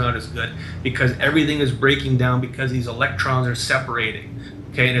memory's not as good because everything is breaking down because these electrons are separating,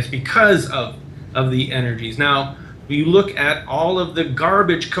 okay? And it's because of the energies. Now, you look at all of the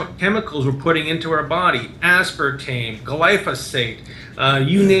garbage chemicals we're putting into our body, aspartame, glyphosate,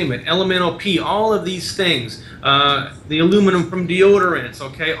 you name it, elemental P, all of these things, the aluminum from deodorants,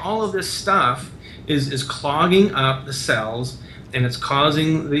 okay? All of this stuff is clogging up the cells, and it's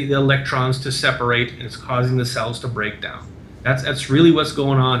causing the electrons to separate, and it's causing the cells to break down. That's really what's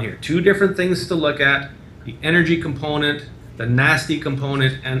going on here. Two different things to look at: the energy component, the nasty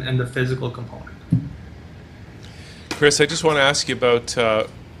component, and the physical component. Chris, I just want to ask you about,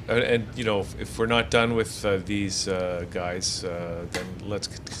 and you know, if we're not done with these guys, then let's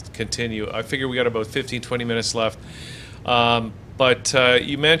continue. I figure we got about 15-20 minutes left. But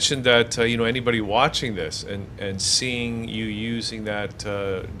you mentioned that you know, anybody watching this and seeing you using that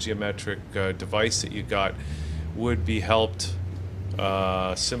geometric device that you got would be helped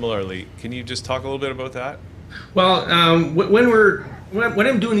similarly. Can you just talk a little bit about that? Well, when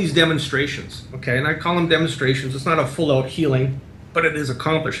I'm doing these demonstrations, okay, and I call them demonstrations, it's not a full-out healing, but it is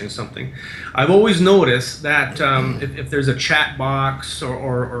accomplishing something. I've always noticed that if there's a chat box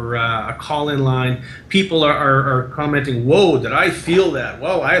or a call-in line, people are commenting, "Whoa, did I feel that?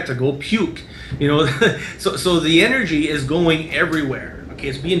 Whoa, I had to go puke." You know, so the energy is going everywhere. Okay,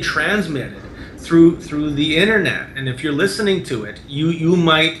 it's being transmitted through the internet, and if you're listening to it, you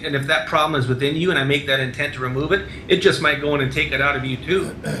might, and if that problem is within you and I make that intent to remove it, it just might go in and take it out of you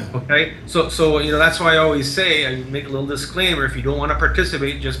too. Okay, so you know, that's why I always say, I make a little disclaimer: if you don't want to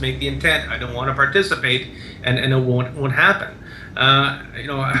participate, just make the intent, I don't want to participate, and it won't happen. You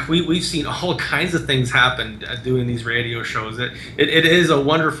know, we've seen all kinds of things happen doing these radio shows. It is a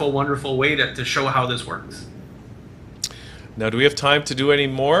wonderful way to show how this works. Now, do we have time to do any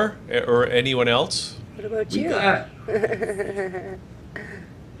more, or anyone else? What about you?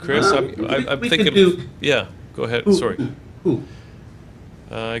 Chris, I'm thinking. Yeah, go ahead. Sorry. Who?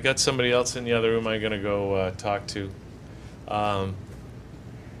 I got somebody else in the other room I'm going to go talk to. And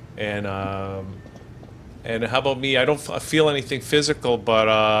how about me? I don't feel anything physical, but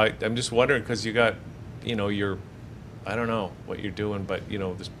I'm just wondering, because you got, you know, I don't know what you're doing, but you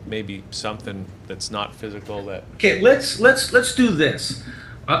know, there's maybe something that's not physical that. Okay, let's do this.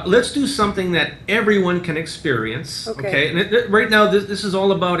 Let's do something that everyone can experience. Okay, and right now this is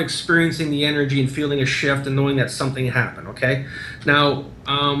all about experiencing the energy and feeling a shift and knowing that something happened. Okay, now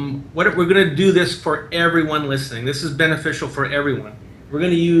what we're going to do this for everyone listening. This is beneficial for everyone. We're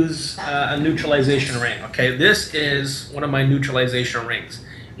going to use a neutralization ring. Okay, this is one of my neutralization rings.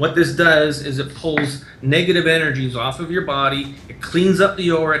 What this does is it pulls negative energies off of your body, it cleans up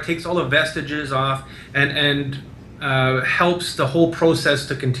the aura, it takes all the vestiges off, and helps the whole process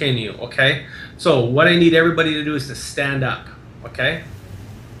to continue, okay? So what I need everybody to do is to stand up, okay?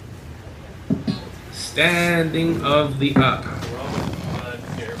 Standing of the up. We're all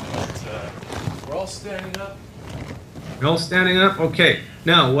here, but we're all standing up. You're all standing up? Okay.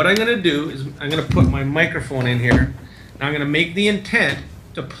 Now, what I'm going to do is I'm going to put my microphone in here, and I'm going to make the intent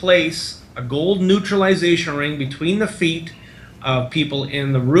to place a gold neutralization ring between the feet of people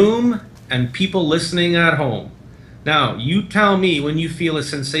in the room and people listening at home. Now, you tell me when you feel a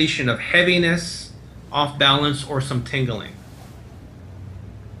sensation of heaviness, off balance, or some tingling.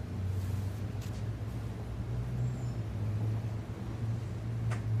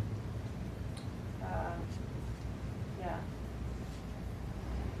 Yeah.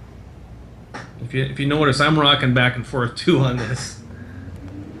 If you notice, I'm rocking back and forth too on this.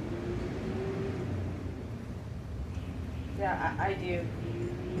 Yeah, I do.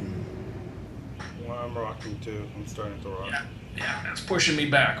 Well, I'm rocking too. I'm starting to rock. Yeah, that's pushing me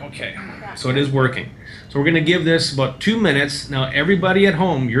back. Okay, so it is working. So we're going to give this about 2 minutes. Now, everybody at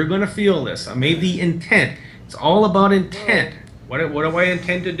home, you're going to feel this. I made the intent. It's all about intent. What do I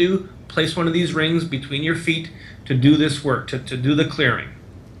intend to do? Place one of these rings between your feet to do this work, to do the clearing.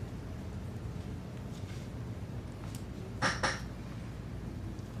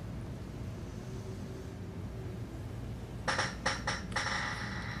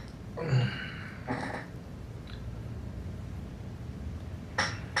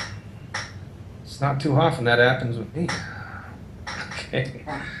 It's not too often that happens with me. Okay.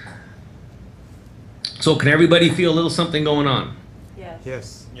 So can everybody feel a little something going on? Yes.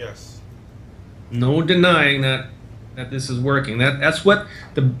 Yes. Yes. No denying that this is working. That's what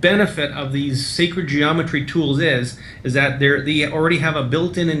the benefit of these sacred geometry tools is that they already have a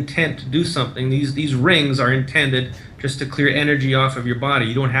built-in intent to do something. These rings are intended just to clear energy off of your body.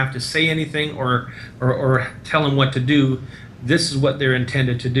 You don't have to say anything or tell them what to do. This is what they're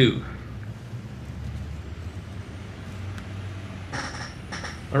intended to do.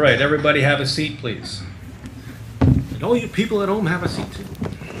 All right, everybody have a seat, please. And all you people at home have a seat too.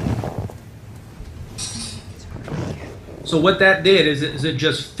 So what that did is it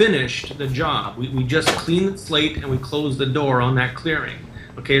just finished the job. We just cleaned the slate and we closed the door on that clearing.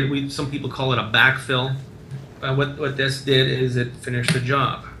 Okay, some people call it a backfill. What this did is it finished the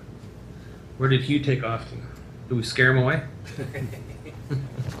job. Where did Hugh take off to? Did we scare him away?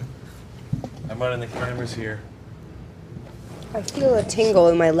 I'm running the cameras here. I feel a tingle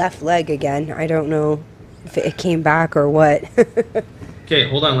in my left leg again. I don't know if it came back or what. Okay,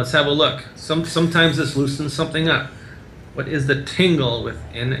 hold on. Let's have a look. Sometimes this loosens something up. What is the tingle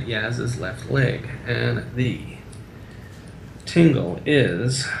within Yaz's left leg? And the tingle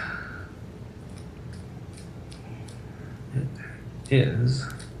is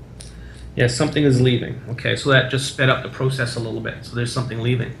yes, something is leaving. Okay, so that just sped up the process a little bit. So there's something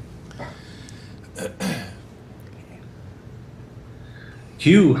leaving.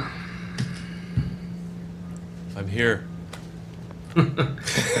 Hugh. I'm here.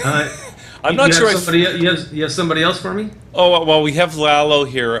 I'm not sure. You have somebody else for me? Oh well, we have Lalo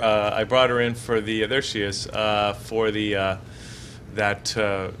here. I brought her in for the. There she is. For the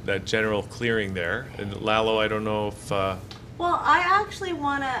that general clearing there. And Lalo, I don't know if. Well, I actually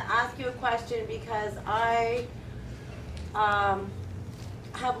want to ask you a question because I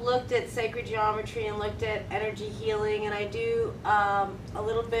have looked at sacred geometry and looked at energy healing, and I do a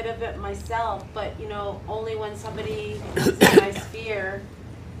little bit of it myself, but you know, only when somebody is in my sphere,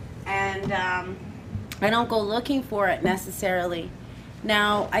 and I don't go looking for it necessarily.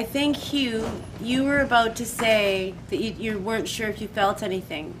 Now, I think Hugh, you were about to say that you weren't sure if you felt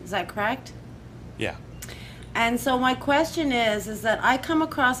anything. Is that correct? Yeah. And so my question is that I come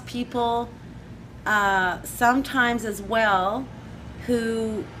across people sometimes as well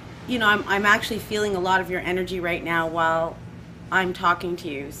who, you know, I'm actually feeling a lot of your energy right now while I'm talking to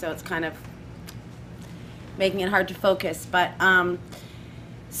you, so it's kind of making it hard to focus. But do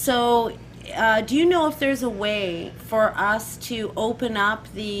you know if there's a way for us to open up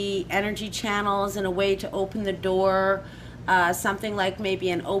the energy channels in a way to open the door, something like maybe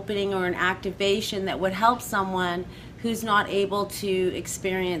an opening or an activation that would help someone who's not able to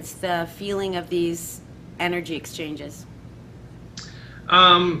experience the feeling of these energy exchanges?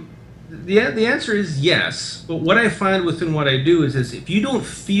 The answer is yes, but what I find within what I do is if you don't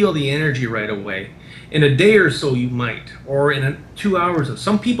feel the energy right away, in a day or so you might, or in 2 hours.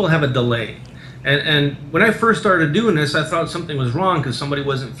 Some people have a delay. And when I first started doing this, I thought something was wrong because somebody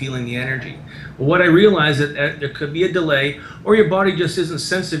wasn't feeling the energy. But what I realized is that there could be a delay, or your body just isn't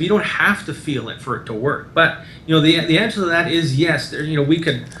sensitive. You don't have to feel it for it to work. But you know, the answer to that is yes. You know, we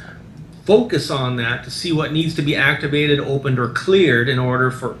could focus on that to see what needs to be activated, opened, or cleared in order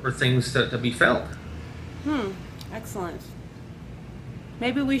for things to be felt. Excellent.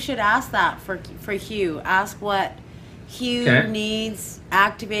 Maybe we should ask that for Hugh. Ask what Hugh needs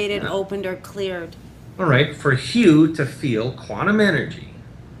activated, opened, or cleared. All right, for Hugh to feel quantum energy,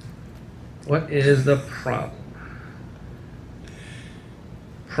 what is the problem?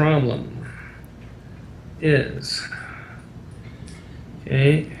 Problem is,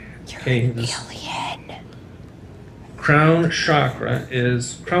 okay, Alien. crown chakra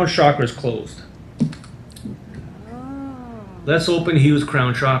is closed. Let's open Hugh's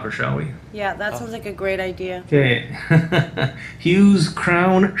crown chakra, shall we? Yeah, that sounds like a great idea. Okay. Hugh's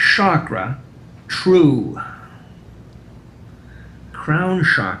crown chakra, true. Crown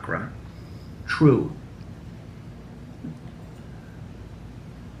chakra, true.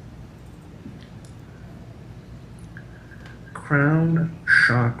 Crown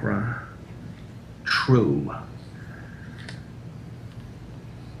chakra, true.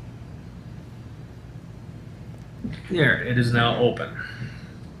 There, it is now open.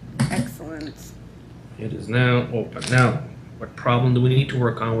 Excellent. It is now open. Now, what problem do we need to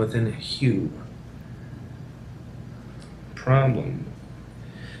work on within Hugh? Problem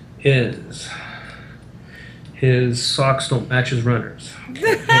is his socks don't match his runners.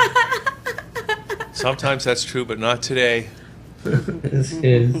 Sometimes that's true, but not today. This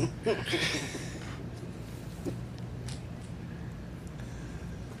is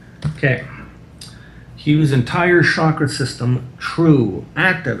okay. Hugh's entire chakra system, true.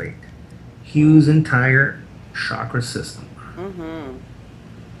 Activate. Hugh's entire chakra system.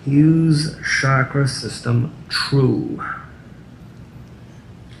 Hugh's chakra system, true.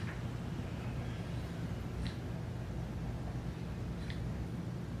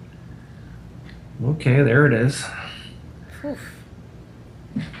 Okay, there it is.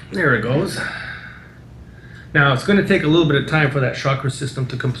 There it goes. Now, it's going to take a little bit of time for that chakra system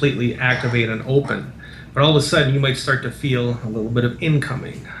to completely activate and open. But all of a sudden, you might start to feel a little bit of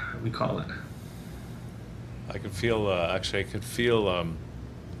incoming, we call it. I could feel, actually, I could feel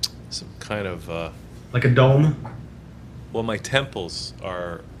some kind of... like a dome? well, my temples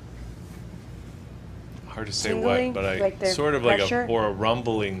are... hard to say Tingling? what, but I Like they're sort of pressure? like or a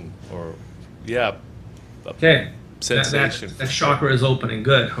rumbling, or, yeah. Okay. Sensation. That chakra is opening.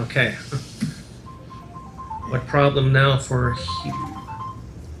 Good. Okay. What problem now for Hugh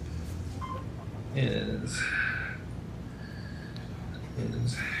is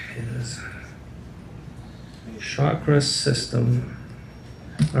his chakra system.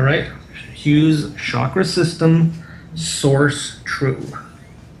 All right. Hugh's chakra system, source true.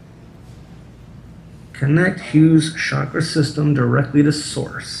 Connect Hugh's chakra system directly to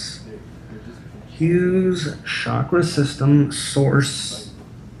source. Hugh's chakra system, source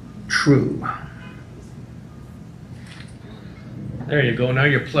true. There you go. Now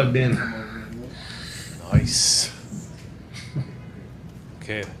you're plugged in. Nice.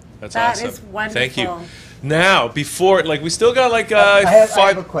 Okay, that's That awesome. is wonderful. Thank you. Now, before, like, we still got like I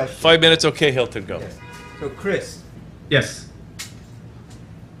have a question. 5 minutes. Okay, Hilton, go. Yes. So, Chris, Yes.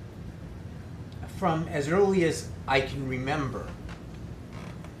 from as early as I can remember,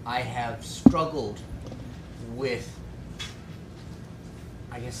 I have struggled with,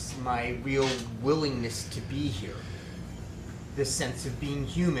 I guess, my real willingness to be here. This sense of being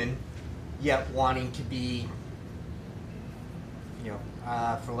human, yet wanting to be,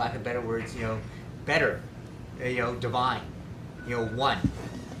 for lack of better words, better, divine, one,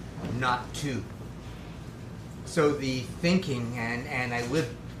 not two. So the thinking, and I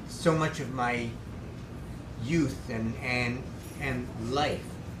lived so much of my youth and life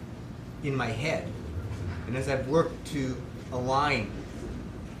in my head. And as I've worked to align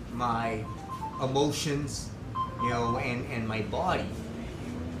my emotions, and my body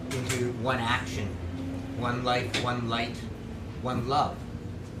into one action, one life, one light, one love,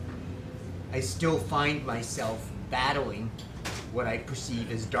 I still find myself battling what I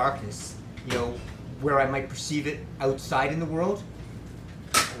perceive as darkness, where I might perceive it outside in the world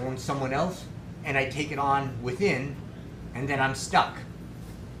or in someone else, and I take it on within, and then I'm stuck.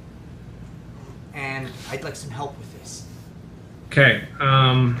 And I'd like some help with this. Okay.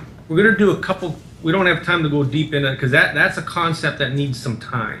 We're gonna do a couple. We don't have time to go deep in it because that's a concept that needs some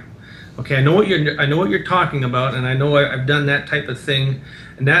time. Okay, I know what you're talking about, and I know I've done that type of thing,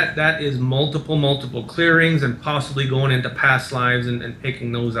 and that is multiple clearings and possibly going into past lives and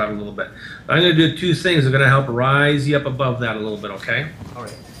picking those out a little bit. But I'm going to do two things that are going to help rise you up above that a little bit. Okay.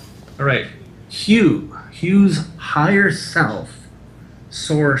 All right. Hugh's higher self,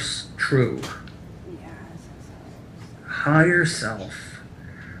 source true. Higher self,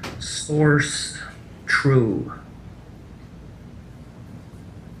 source true.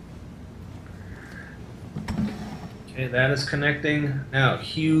 Okay, that is connecting. Now,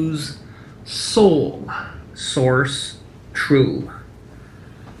 Hugh's soul, source true.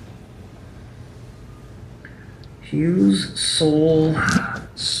 Hugh's soul,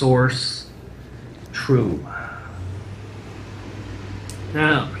 source true.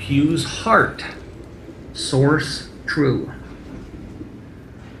 Now, Hugh's heart, source true.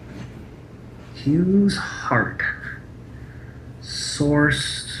 Hugh's heart,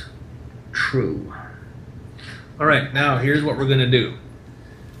 source true. All right, now here's what we're going to do.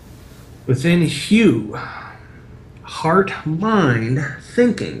 Within Hugh, heart, mind,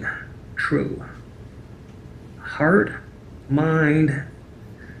 thinking, true. Heart, mind,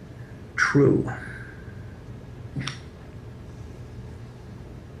 true.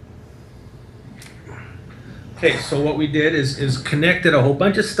 Okay, so what we did is connected a whole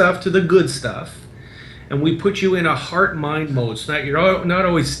bunch of stuff to the good stuff, and we put you in a heart-mind mode, so that you're not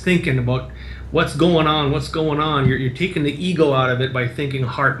always thinking about what's going on. You're taking the ego out of it by thinking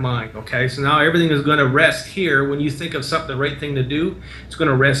heart-mind, okay? So now everything is going to rest here. When you think of something, the right thing to do, it's going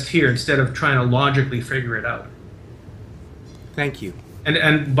to rest here instead of trying to logically figure it out. Thank you.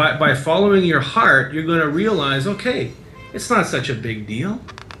 And by following your heart, you're going to realize, okay, it's not such a big deal.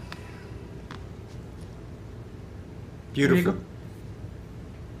 Beautiful.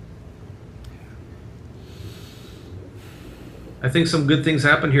 I think some good things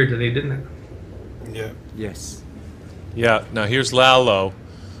happened here today, didn't it? Yeah. Yes. Yeah. Now here's Lalo.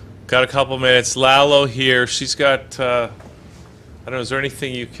 Got a couple minutes. Lalo here. She's got. I don't know. Is there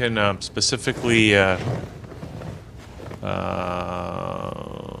anything you can specifically,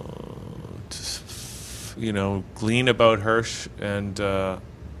 glean about her? And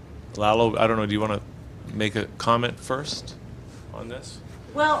Lalo, I don't know. Do you want to make a comment first on this?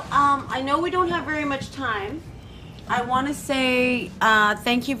 Well, I know we don't have very much time. I want to say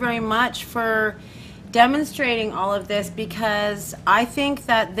thank you very much for demonstrating all of this, because I think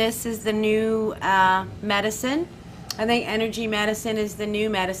that this is the new medicine. I think energy medicine is the new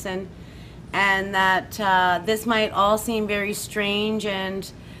medicine, and that this might all seem very strange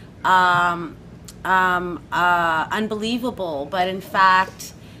and unbelievable, but in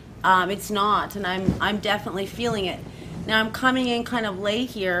fact it's not, and I'm definitely feeling it. Now, I'm coming in kind of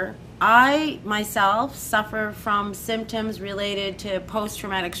late here. I myself suffer from symptoms related to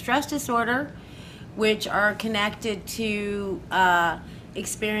post-traumatic stress disorder, which are connected to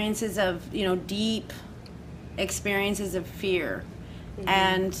experiences of, deep experiences of fear.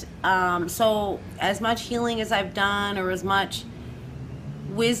 And so as much healing as I've done, or as much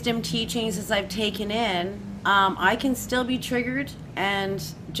wisdom teachings as I've taken in, I can still be triggered and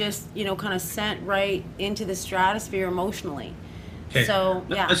just, kind of sent right into the stratosphere emotionally. Okay. So,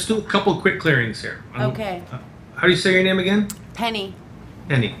 yeah. Let's do a couple quick clearings here. Okay. How do you say your name again? Penny.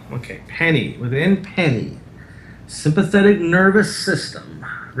 Penny. Okay. Penny. Within Penny, sympathetic nervous system,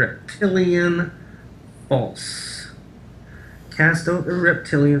 reptilian, false. Cast out the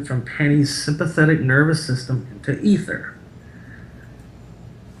reptilian from Penny's sympathetic nervous system into ether.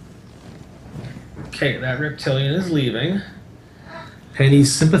 Okay, that reptilian is leaving.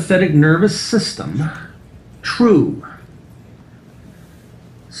 Penny's sympathetic nervous system, true.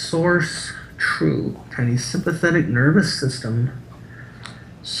 Source, true. Penny's sympathetic nervous system,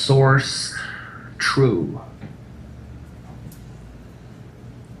 source, true.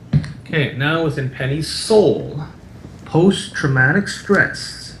 Okay, now within Penny's soul, post-traumatic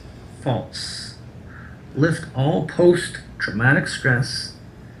stress, false. Lift all post-traumatic stress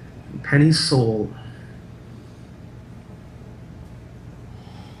in Penny's soul.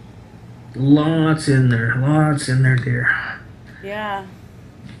 Lots in there, dear. Yeah.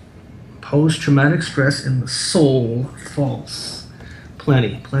 Post-traumatic stress in the soul, false.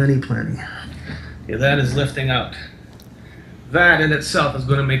 Plenty. Okay, that is lifting out. That in itself is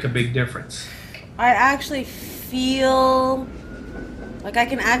going to make a big difference. I actually feel like I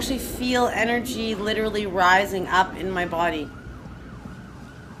can actually feel energy literally rising up in my body.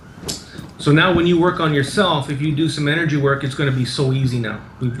 So now when you work on yourself, if you do some energy work, it's going to be so easy now.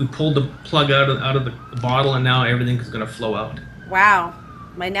 We pulled the plug out of the bottle, and now everything is going to flow out. Wow.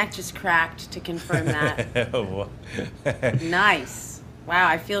 My neck just cracked to confirm that. Nice. Wow,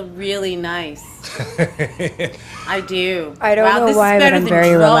 I feel really nice. I do. I don't know this why, is but better I'm than very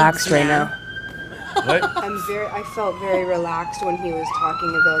drugs, relaxed right man. now. What? I felt very relaxed when he was talking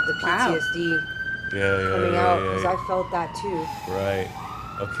about the Wow. PTSD Yeah, coming out, because I felt that too. Right.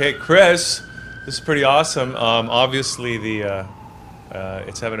 Okay, Chris, this is pretty awesome. Obviously,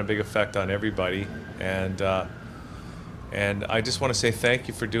 it's having a big effect on everybody, and I just want to say thank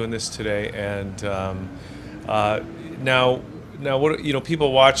you for doing this today. And now, what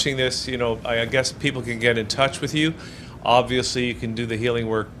people watching this, I guess people can get in touch with you. Obviously, you can do the healing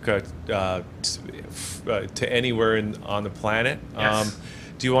work to anywhere on the planet. Yes.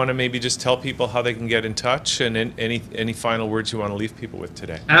 Do you want to maybe just tell people how they can get in touch, and any final words you want to leave people with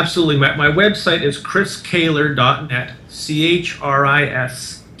today? Absolutely. My website is chriskehler.net,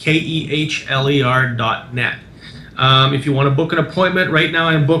 ChrisKehler.net. If you want to book an appointment, right now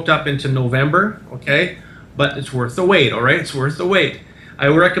I'm booked up into November, okay? But it's worth the wait, all right? It's worth the wait. I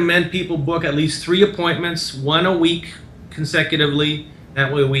recommend people book at least 3 appointments, 1 a week consecutively.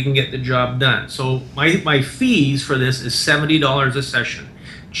 That way we can get the job done. So my fees for this is $70 a session.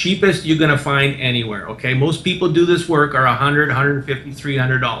 Cheapest you're going to find anywhere, okay? Most people do this work are $100, $150,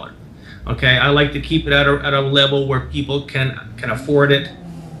 $300. Okay, I like to keep it at a level where people can afford it,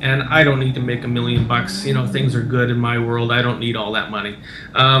 and I don't need to make $1 million. Things are good in my world. I don't need all that money.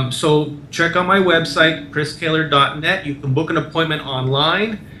 So check out my website, chriskehler.net. You can book an appointment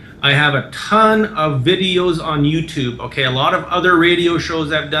online. I have a ton of videos on YouTube. Okay, a lot of other radio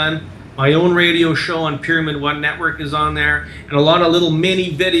shows I've done. My own radio show on Pyramid One Network is on there, and a lot of little mini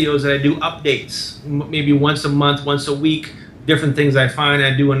videos that I do updates, maybe once a month, once a week, different things I find,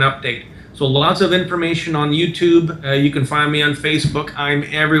 I do an update. So lots of information on YouTube. You can find me on Facebook. I'm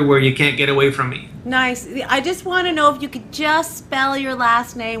everywhere. You can't get away from me. Nice. I just want to know if you could just spell your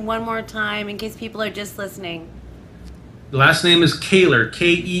last name one more time in case people are just listening. Last name is Kehler,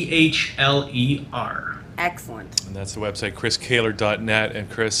 Kehler. Excellent. And that's the website, chriskehler.net. And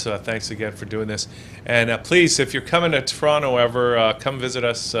Chris, thanks again for doing this. And please, if you're coming to Toronto ever, come visit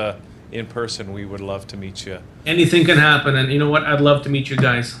us in person. We would love to meet you. Anything can happen, and you know what? I'd love to meet you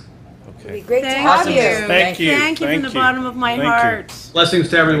guys. Okay. It'd be great to Thank have you. you. Thank you. Thank you from the bottom of my Thank you. heart. Blessings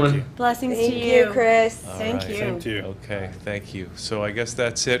to everyone. Blessings Thank to you, Chris. Thank you. Same to you. Okay, thank you. So I guess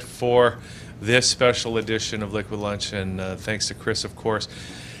that's it for this special edition of Liquid Lunch, and thanks to Chris, of course,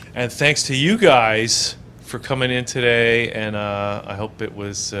 and thanks to you guys for coming in today, and I hope it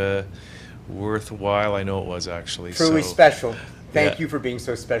was worthwhile. I know it was, actually. Truly So, special. Thank yeah. you for being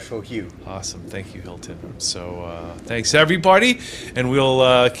so special, Hugh. Awesome. Thank you, Hilton. So thanks, everybody, and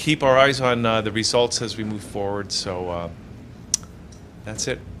we'll keep our eyes on the results as we move forward. So that's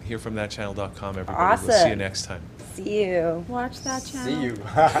it. Hear from thatchannel.com, everybody. We'll see you Awesome. next time. See you. Watch that channel. See you.